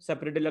women,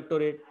 separate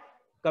electorate,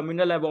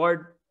 communal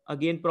award,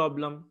 again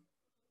problem.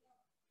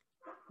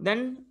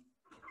 Then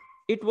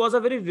it was a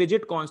very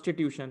rigid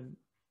constitution.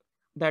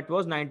 That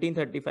was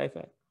 1935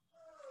 Act.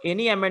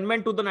 Any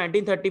amendment to the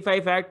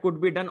 1935 Act could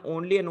be done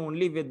only and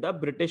only with the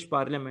British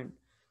Parliament.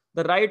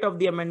 The right of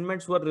the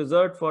amendments were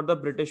reserved for the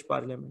British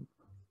Parliament.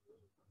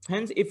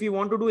 Hence, if you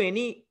want to do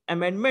any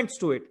amendments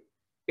to it,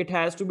 it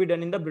has to be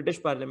done in the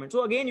British Parliament.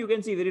 So again, you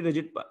can see very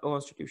rigid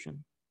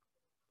constitution.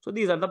 So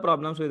these are the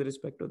problems with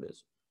respect to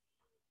this.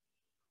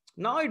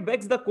 Now it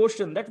begs the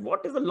question that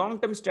what is the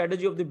long-term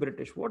strategy of the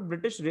British? What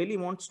British really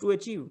wants to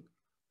achieve?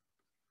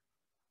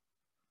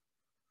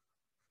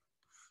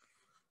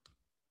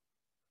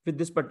 With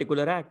this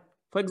particular act.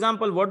 For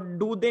example, what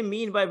do they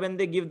mean by when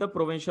they give the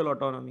provincial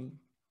autonomy?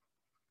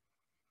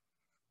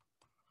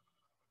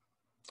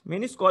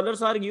 Many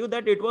scholars argue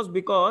that it was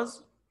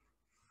because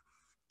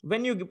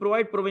when you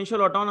provide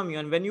provincial autonomy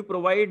and when you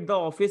provide the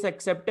office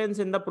acceptance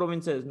in the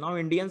provinces, now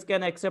Indians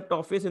can accept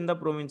office in the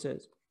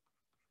provinces.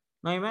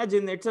 Now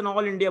imagine it's an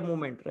all India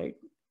movement, right?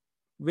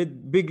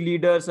 With big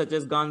leaders such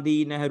as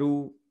Gandhi,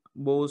 Nehru,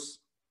 Bose.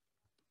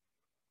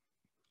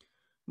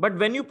 But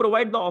when you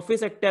provide the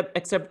office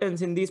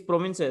acceptance in these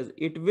provinces,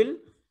 it will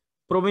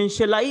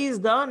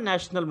provincialize the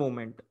national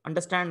movement.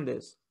 Understand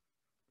this.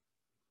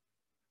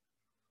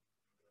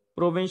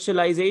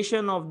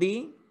 Provincialization of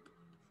the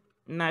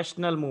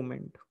national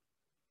movement.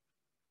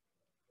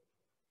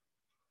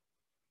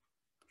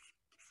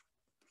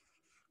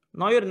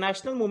 Now your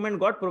national movement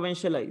got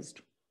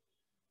provincialized.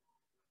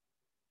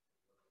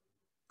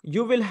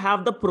 You will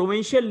have the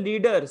provincial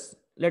leaders.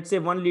 Let's say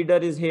one leader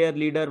is here,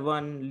 leader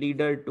one,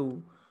 leader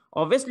two.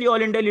 Obviously, all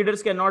India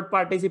leaders cannot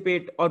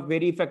participate or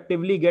very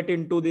effectively get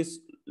into this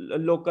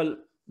local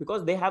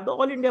because they have the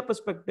all India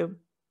perspective.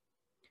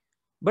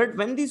 But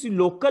when these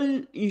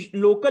local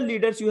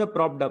leaders you have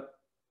propped up,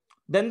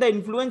 then the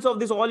influence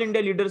of these all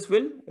India leaders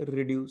will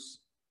reduce.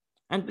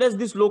 And plus,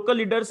 these local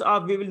leaders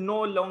we will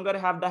no longer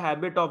have the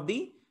habit of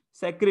the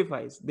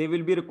sacrifice. They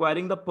will be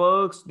requiring the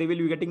perks. They will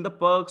be getting the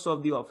perks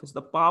of the office,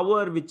 the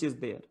power which is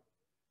there.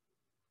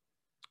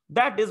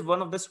 That is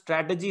one of the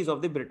strategies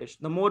of the British.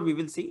 The more we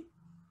will see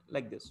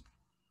like this.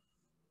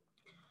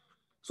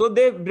 So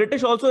the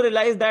British also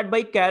realized that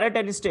by carrot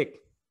and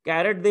stick,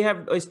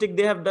 stick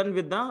they have done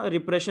with the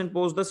repression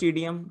post the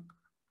CDM.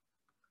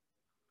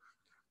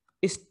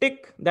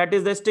 Stick, that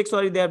is the stick,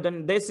 sorry, they have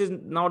done. This is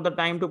now the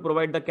time to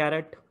provide the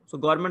carrot. So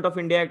Government of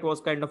India Act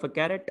was kind of a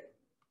carrot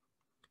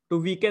to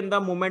weaken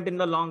the movement in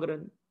the long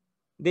run.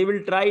 They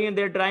will try and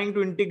they're trying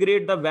to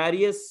integrate the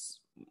various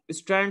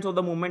strands of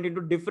the movement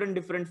into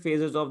different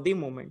phases of the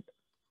movement.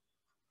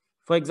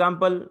 For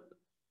example,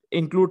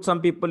 include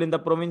some people in the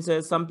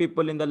provinces, some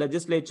people in the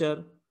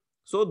legislature.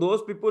 So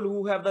those people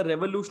who have the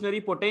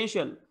revolutionary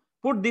potential,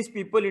 put these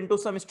people into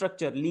some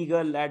structure,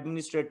 legal,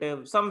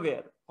 administrative,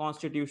 somewhere,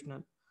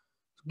 constitutional.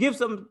 Give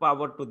some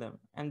power to them.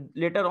 And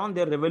later on,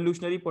 their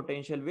revolutionary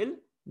potential will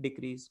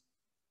decrease.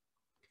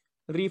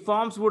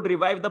 Reforms would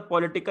revive the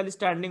political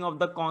standing of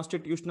the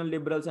constitutional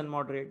liberals and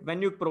moderate.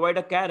 When you provide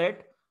a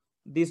carrot,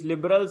 these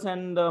liberals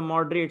and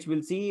moderates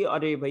will see,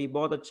 "Arey bhai,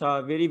 bahut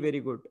acha, very, very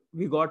good.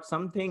 We got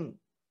something."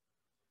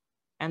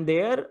 And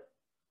their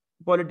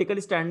political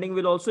standing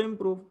will also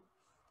improve.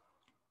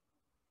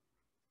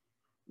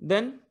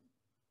 Then,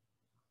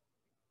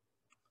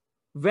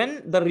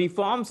 when the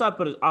reforms are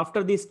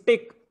after the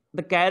stick,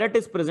 the carrot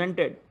is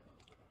presented,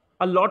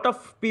 a lot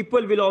of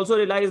people will also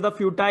realize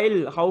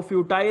how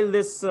futile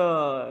this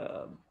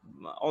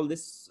all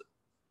this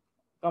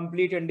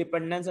complete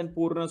independence and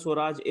Purna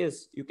Swaraj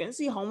is. You can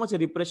see how much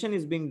repression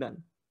is being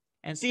done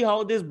and see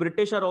how these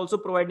British are also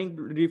providing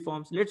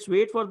reforms. Let's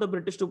wait for the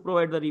British to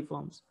provide the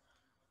reforms.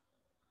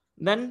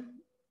 Then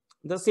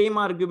the same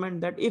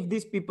argument that if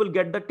these people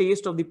get the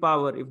taste of the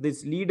power, if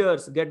these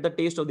leaders get the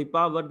taste of the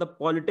power, the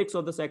politics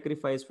of the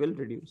sacrifice will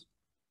reduce.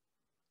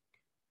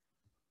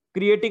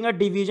 Creating a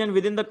division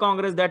within the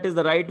Congress, that is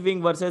the right wing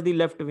versus the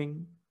left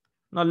wing.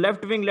 Now,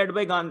 left wing led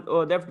by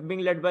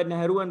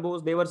Nehru and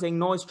Bose, they were saying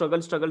no, struggle.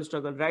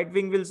 Right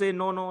wing will say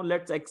no,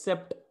 let's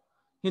accept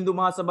Hindu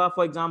Mahasabha,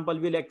 for example,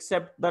 will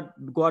accept that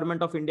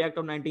Government of India Act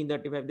of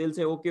 1935. They'll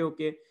say,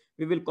 okay,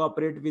 we will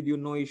cooperate with you,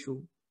 no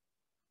issue.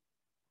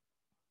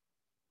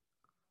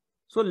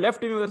 So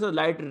left wing versus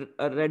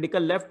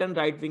radical left and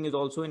right wing is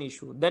also an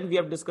issue. Then we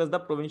have discussed the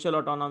provincial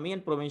autonomy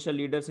and provincial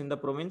leaders in the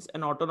province.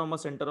 An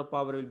autonomous center of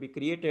power will be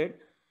created.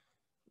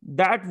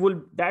 That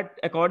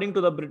according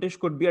to the British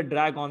could be a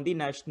drag on the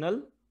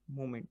national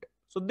movement.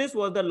 So this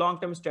was the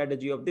long-term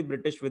strategy of the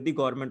British with the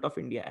Government of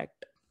India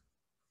Act.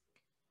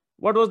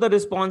 What was the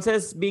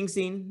responses being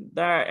seen?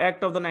 The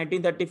Act of the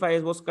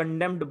 1935 was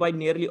condemned by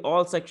nearly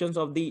all sections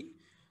and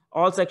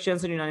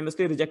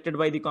unanimously rejected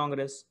by the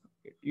Congress.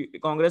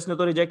 Congress ने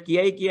तो reject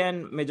किया ही किया,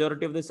 and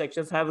majority of the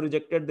sections have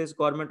rejected this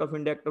Government of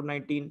India Act of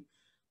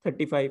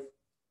 1935.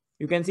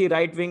 You can see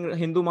right wing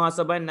Hindu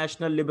Mahasabha and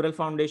National Liberal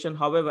Foundation,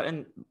 however,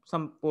 and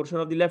some portion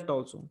of the left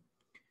also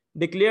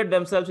declared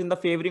themselves in the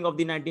favoring of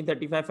the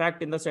 1935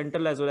 Act in the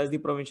central as well as the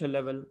provincial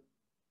level.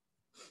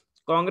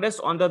 Congress,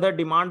 on the other,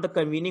 demand the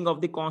convening of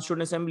the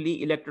Constituent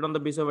Assembly elected on the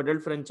basis of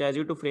adult franchise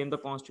to frame the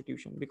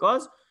constitution,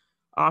 because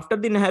after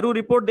the Nehru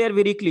report they are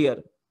very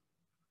clear.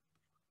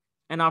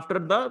 And after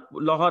the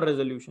Lahore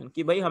resolution,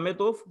 कि भाई हमें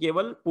तो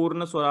केवल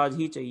पूर्ण स्वराज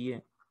ही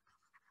चाहिए.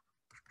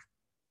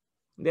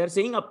 They are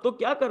saying, अब तो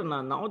क्या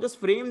करना? Now just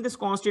frame this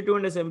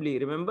Constituent Assembly.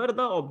 Remember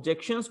the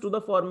objections to the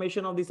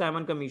formation of the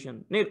Simon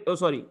Commission.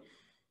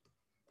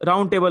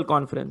 round table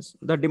conference.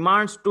 The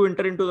demands to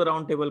enter into the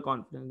round table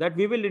conference, that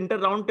we will enter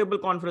round table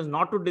conference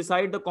not to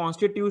decide the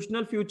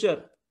constitutional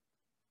future,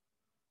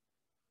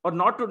 or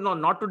not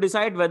to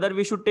decide whether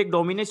we should take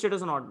dominant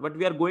status or not, but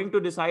we are going to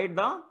decide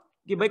the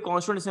कि भाई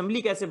constituent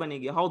assembly कैसे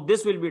बनेगी, how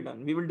this will be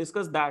done. We will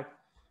discuss that.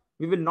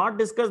 We will not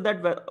discuss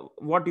that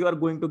what you are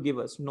going to give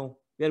us. No,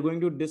 we are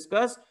going to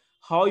discuss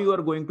how you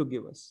are going to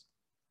give us.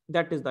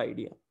 That is the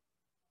idea.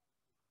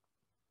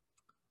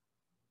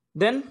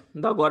 Then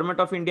the Government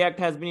of India Act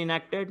has been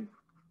enacted.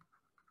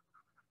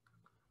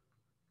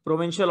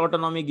 Provincial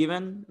autonomy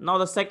given. Now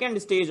the second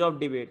stage of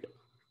debate.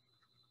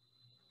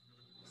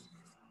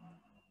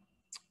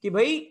 कि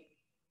भाई,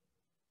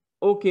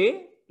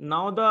 okay,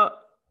 now the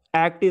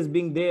act is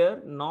being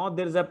there. Now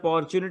there is an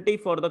opportunity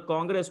for the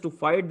Congress to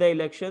fight the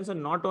elections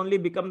and not only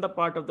become the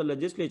part of the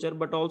legislature,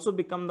 but also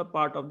become the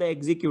part of the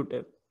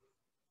executive.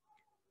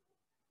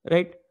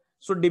 Right?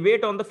 So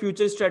debate on the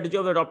future strategy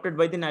of adopted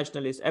by the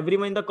nationalists.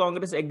 Everyone in the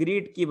Congress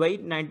agreed कि भाई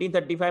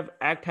 1935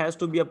 Act has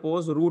to be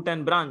opposed root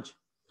and branch.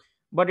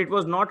 But it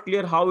was not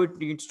clear how it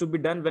needs to be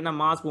done when a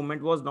mass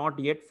movement was not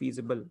yet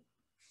feasible.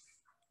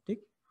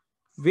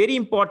 Very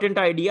important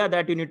idea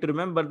that you need to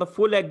remember. The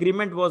full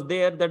agreement was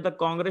there that the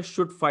Congress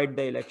should fight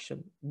the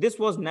election. This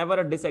was never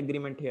a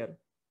disagreement here.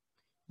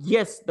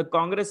 Yes, the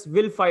Congress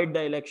will fight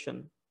the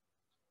election.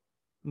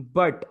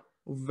 But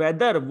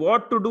whether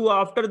what to do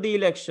after the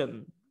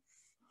election,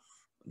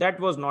 that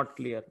was not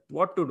clear.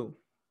 What to do?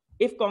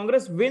 If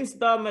Congress wins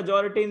the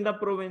majority in the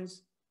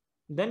province,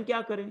 then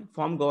kya kare?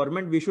 Form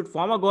government. We should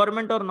form a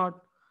government or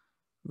not?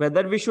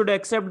 Whether we should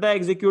accept the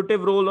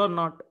executive role or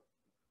not?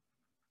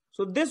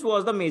 So this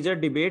was the major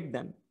debate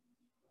then.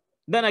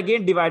 Then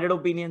again, divided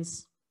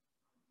opinions.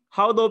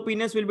 How the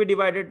opinions will be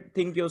divided,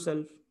 think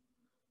yourself.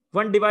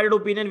 One divided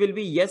opinion will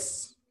be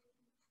yes,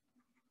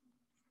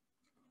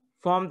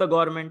 form the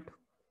government.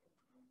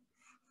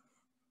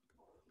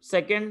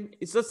 Second,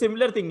 it's a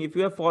similar thing. If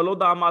you have followed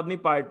the Aam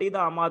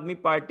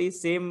Aadmi Party,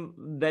 same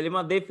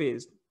dilemma they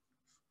faced.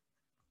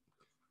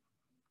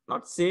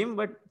 Not same,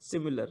 but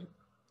similar.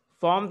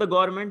 Form the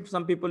government,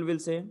 some people will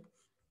say.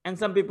 And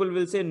some people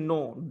will say,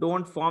 no,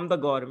 don't form the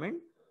government.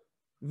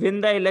 Win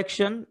the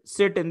election,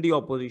 sit in the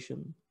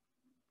opposition.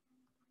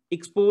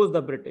 Expose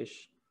the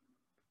British.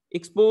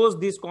 Expose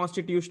this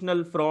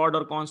constitutional fraud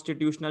or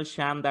constitutional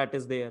sham that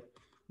is there.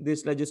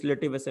 This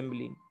legislative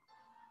assembly.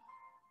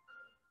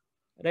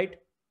 Right?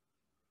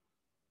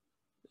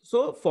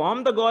 So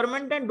form the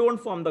government and don't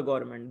form the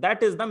government.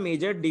 That is the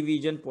major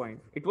division point.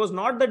 It was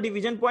not the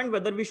division point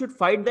whether we should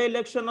fight the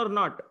election or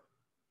not.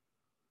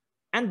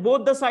 And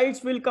both the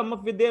sides will come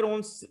up with their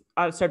own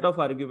set of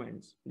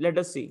arguments. Let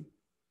us see.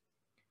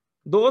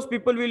 Those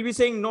people will be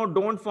saying, no,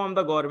 don't form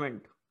the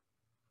government.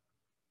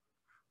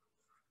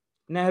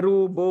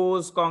 Nehru,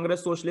 Bose,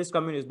 Congress, Socialist,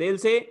 Communist. They'll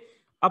say,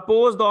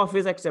 oppose the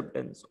office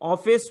acceptance.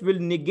 Office will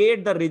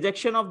negate the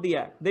rejection of the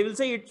act. They will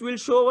say it will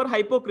show our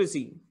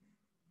hypocrisy.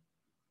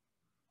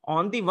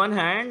 On the one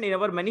hand, in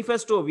our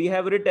manifesto, we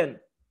have written,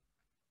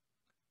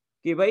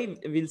 कि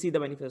भाई, we'll see the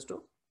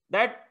manifesto,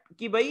 that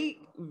कि भाई,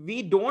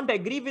 we don't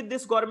agree with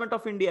this Government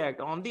of India Act.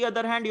 On the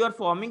other hand, you are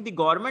forming the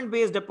government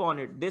based upon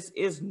it. This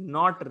is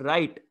not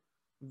right.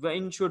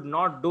 One should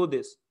not do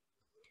this.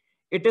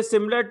 It is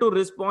similar to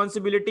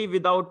responsibility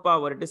without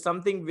power. It is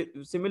something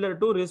similar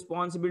to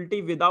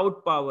responsibility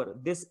without power.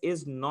 This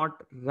is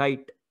not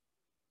right.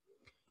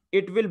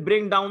 It will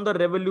bring down the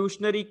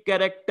revolutionary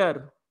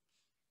character.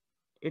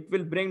 It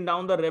will bring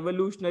down the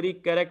revolutionary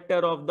character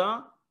of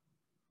the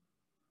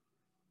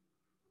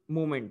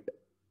movement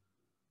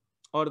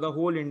or the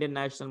whole Indian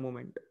national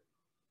movement.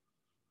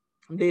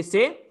 They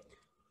say,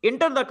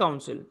 enter the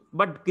council,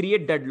 but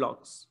create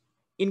deadlocks.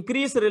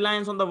 Increase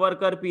reliance on the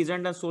worker,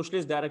 peasant, and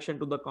socialist direction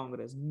to the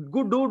Congress.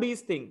 Good, do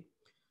these things.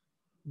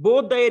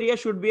 Both the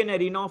areas should be an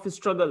arena of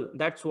struggle.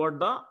 That's what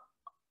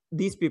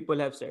these people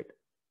have said.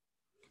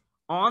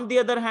 On the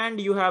other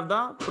hand, you have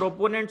the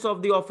proponents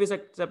of the office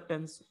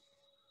acceptance.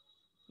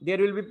 There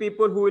will be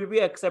people who will be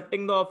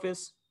accepting the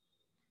office.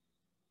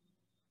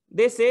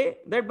 They say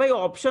that by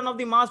option of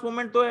the mass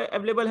movement to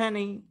available hai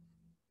nahi.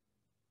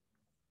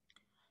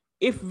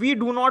 If we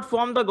do not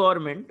form the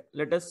government,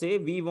 let us say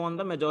we won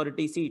the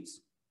majority seats.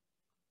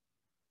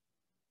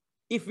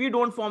 If we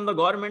don't form the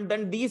government,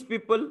 then these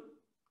people,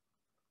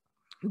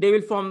 they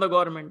will form the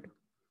government.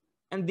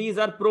 And these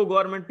are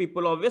pro-government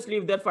people. Obviously,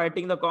 if they're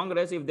fighting the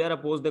Congress, if they're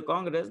opposed the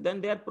Congress,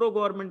 then they are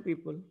pro-government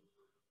people.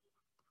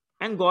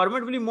 And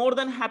government will be more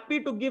than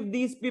happy to give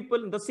these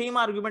people the same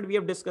argument we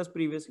have discussed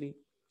previously.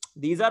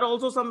 These are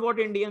also somewhat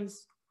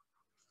Indians.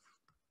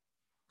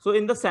 So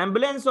in the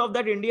semblance of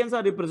that Indians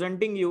are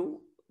representing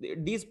you,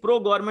 these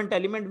pro-government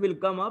element will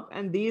come up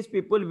and these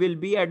people will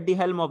be at the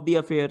helm of the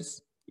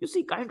affairs. You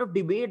see kind of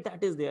debate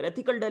that is there.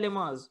 Ethical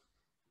dilemmas.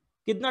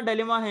 Kitna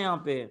dilemma hai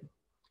yahan pe?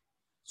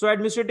 So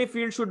administrative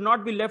field should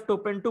not be left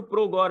open to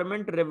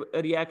pro-government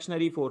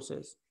reactionary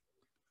forces.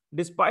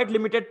 Despite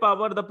limited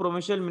power, the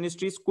provincial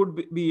ministries could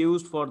be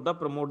used for the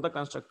promote the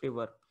constructive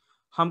work.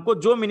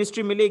 हमको जो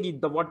ministry मिलेगी,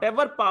 the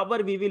whatever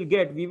power we will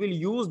get, we will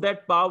use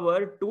that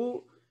power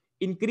to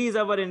increase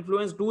our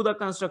influence, do the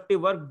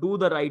constructive work, do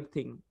the right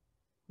thing.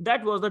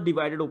 That was the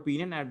divided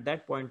opinion at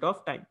that point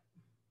of time.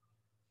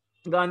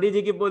 Gandhi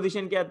ji की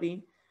position क्या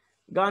थी?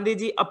 Gandhi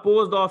ji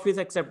opposed the office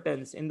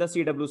acceptance in the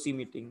CWC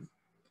meeting,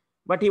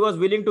 but he was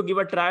willing to give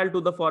a trial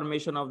to the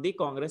formation of the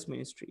Congress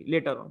ministry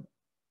later on.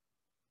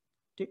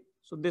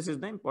 So this is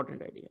the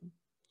important idea.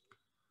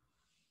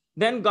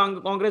 Then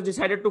Congress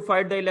decided to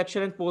fight the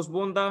election and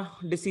postpone the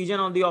decision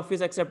on the office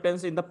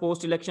acceptance in the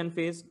post-election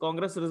phase.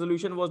 Congress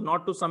resolution was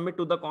not to submit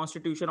to the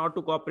constitution or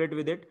to cooperate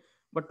with it,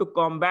 but to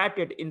combat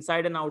it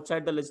inside and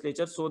outside the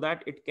legislature so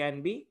that it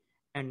can be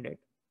ended.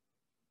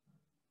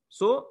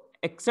 So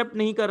accept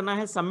nahi karna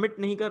hai, submit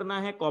nahi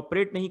karna hai,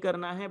 cooperate nahi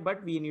karna hai,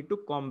 but we need to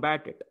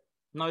combat it.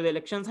 Now the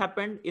elections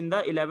happened in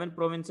the 11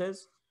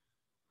 provinces.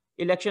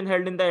 Election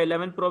held in the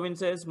 11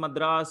 provinces,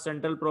 Madras,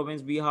 Central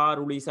Province, Bihar,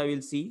 Odisha,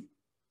 we'll see.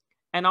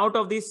 And out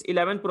of these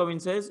 11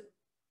 provinces,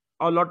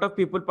 a lot of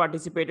people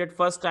participated.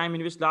 First time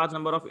in which large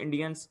number of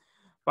Indians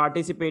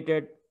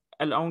participated.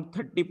 Around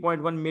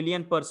 30.1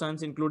 million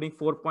persons, including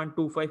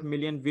 4.25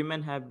 million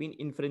women, have been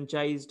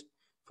enfranchised.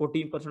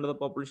 14% of the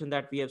population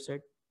that we have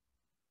said.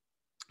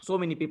 So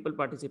many people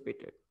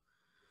participated.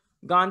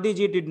 Gandhi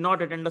ji did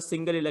not attend a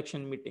single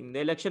election meeting. The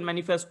election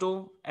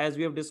manifesto, as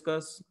we have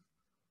discussed,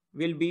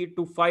 will be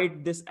to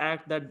fight this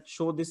act, that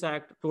show this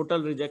act,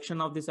 total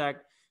rejection of this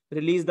act,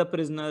 release the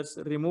prisoners,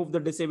 remove the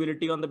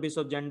disability on the basis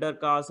of gender,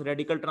 caste,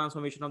 radical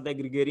transformation of the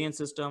agrarian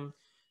system,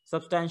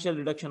 substantial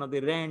reduction of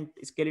the rent,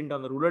 scaling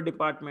down the rural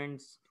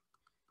departments,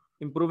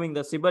 improving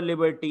the civil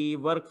liberty,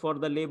 work for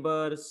the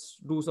laborers,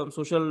 do some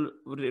social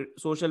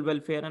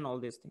welfare and all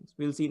these things.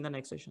 We'll see in the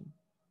next session.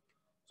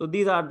 So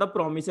these are the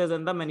promises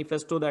and the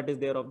manifesto that is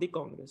there of the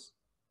Congress.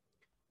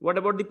 What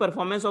about the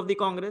performance of the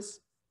Congress?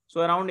 So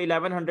around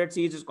 1100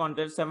 seats is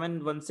contested,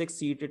 716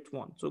 seats it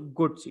won. So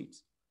good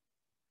seats.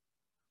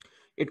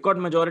 It got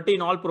majority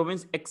in all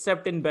provinces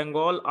except in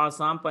Bengal,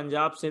 Assam,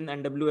 Punjab, Sindh,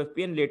 and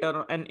WFP, and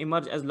later and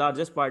emerged as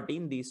largest party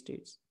in these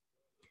states.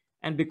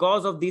 And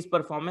because of these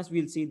performance,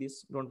 we'll see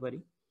this, don't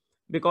worry.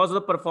 Because of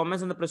the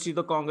performance and the prestige of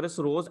the Congress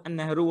rose, and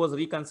Nehru was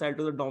reconciled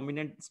to the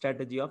dominant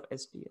strategy of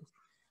STS.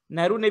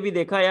 Nehru ने भी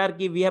देखा यार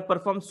कि we have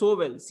performed so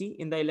well. See,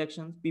 in the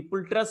elections,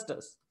 people trust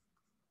us.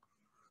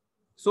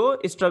 So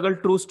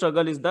true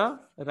struggle is the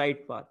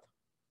right path.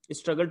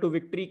 Struggle to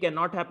victory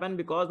cannot happen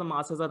because the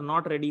masses are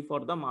not ready for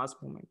the mass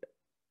movement.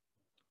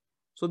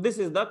 So this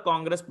is the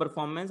Congress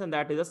performance, and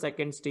that is the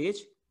second stage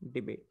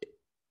debate.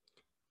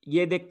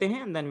 ये देखते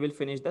हैं, and then we'll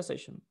finish the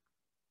session.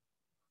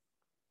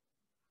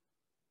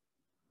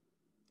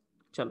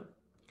 चलो.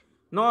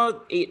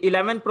 Now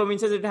 11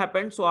 provinces it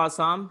happened. So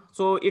Assam,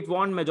 so it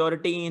won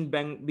majority in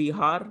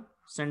Bihar,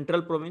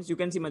 Central Province. You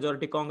can see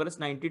majority Congress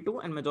 92,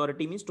 and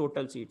majority means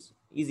total seats.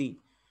 Easy.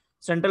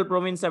 Central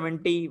Province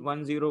 70, 10,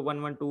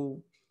 112.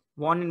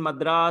 Won in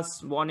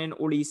Madras, won in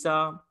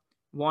Odisha,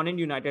 won in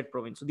United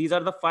Province. So these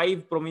are the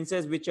 5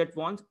 provinces which it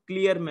won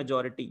clear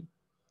majority.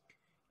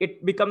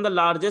 It become the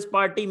largest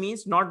party,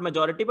 means not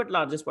majority but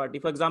largest party.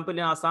 For example, in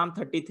Assam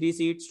 33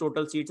 seats,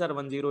 total seats are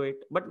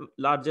 108, but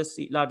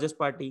largest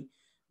party.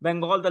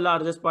 Bengal the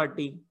largest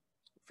party,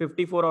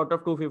 54 out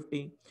of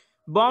 250.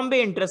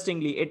 Bombay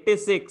interestingly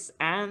 86,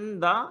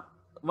 and the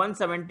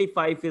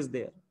 175 is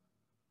there.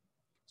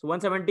 So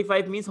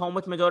 175 means how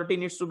much majority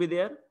needs to be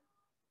there?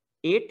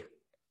 8,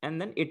 and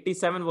then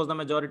 87 was the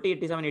majority,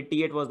 87,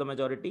 88 was the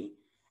majority,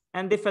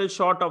 and they fell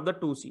short of the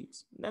 2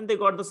 seats. Then they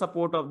got the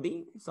support of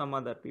the some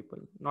other people,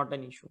 not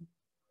an issue.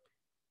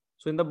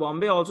 So in the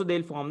Bombay also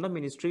they'll form the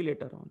ministry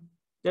later on.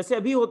 जैसे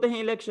अभी होते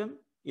हैं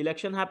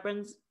election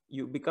happens,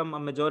 you become a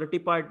majority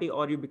party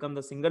or you become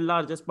the single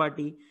largest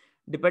party.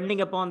 Depending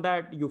upon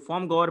that, you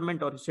form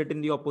government or sit in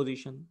the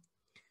opposition.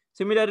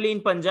 Similarly, in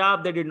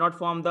Punjab, they did not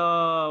form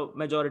the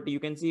majority. You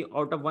can see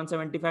out of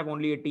 175,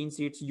 only 18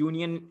 seats.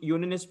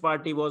 Unionist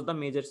Party was the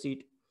major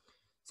seat.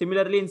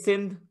 Similarly, in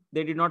Sindh,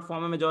 they did not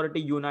form a majority.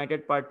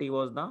 United Party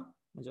was the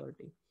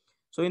majority.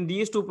 So in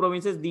these 2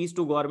 provinces, these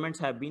 2 governments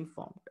have been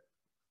formed.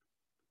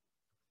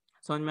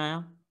 समझ में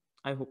आया?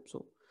 I hope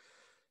so.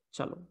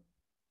 चलो.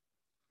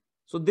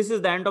 So this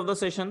is the end of the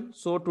session.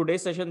 So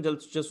today's session,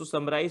 just to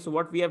summarize, so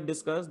what we have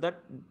discussed,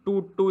 that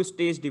two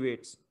stage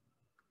debates.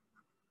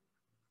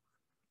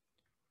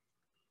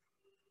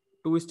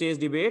 2 stage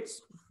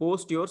debates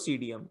post your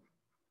CDM,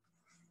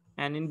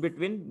 and in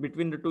between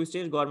the 2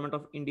 stage, Government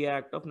of India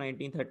Act of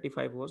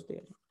 1935 was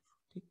there.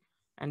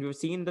 And we've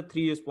seen the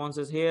 3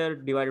 responses here,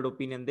 divided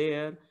opinion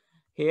there.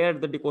 Here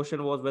the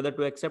question was whether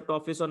to accept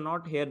office or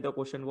not. Here the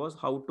question was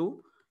how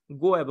to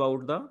go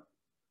about the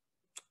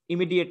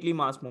immediately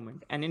mass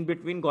movement, and in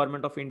between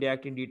Government of India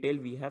Act in detail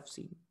we have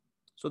seen.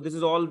 So this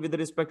is all with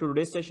respect to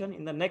today's session.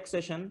 In the next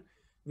session,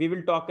 we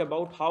will talk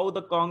about how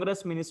the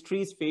Congress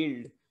ministries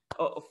failed.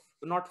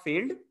 Not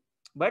failed,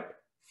 but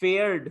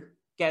fared.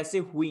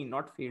 Kaise hui,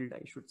 not failed,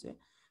 I should say,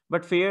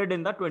 but fared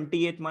in the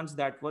 28 months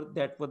that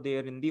were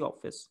there in the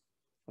office.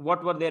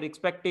 What were their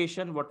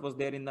expectation? What was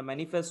there in the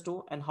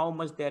manifesto, and how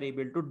much they are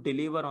able to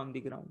deliver on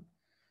the ground.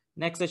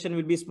 Next session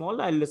will be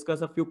small. I'll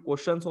discuss a few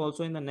questions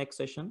also in the next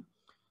session.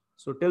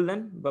 So till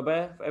then, bye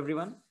bye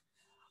everyone.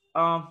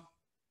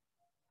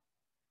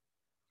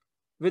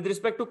 with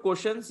respect to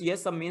questions,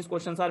 yes, some mains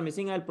questions are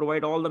missing. I'll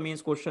provide all the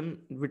mains question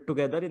with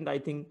together in the, I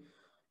think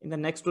in the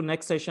next to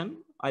next session,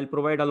 I'll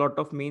provide a lot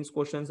of mains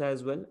questions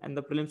as well, and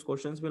the prelims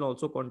questions will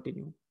also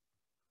continue.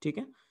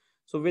 Okay.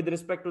 So with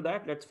respect to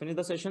that, let's finish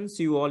the session.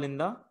 See you all in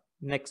the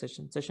next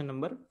session, session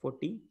number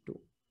 42.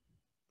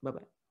 Bye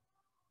bye.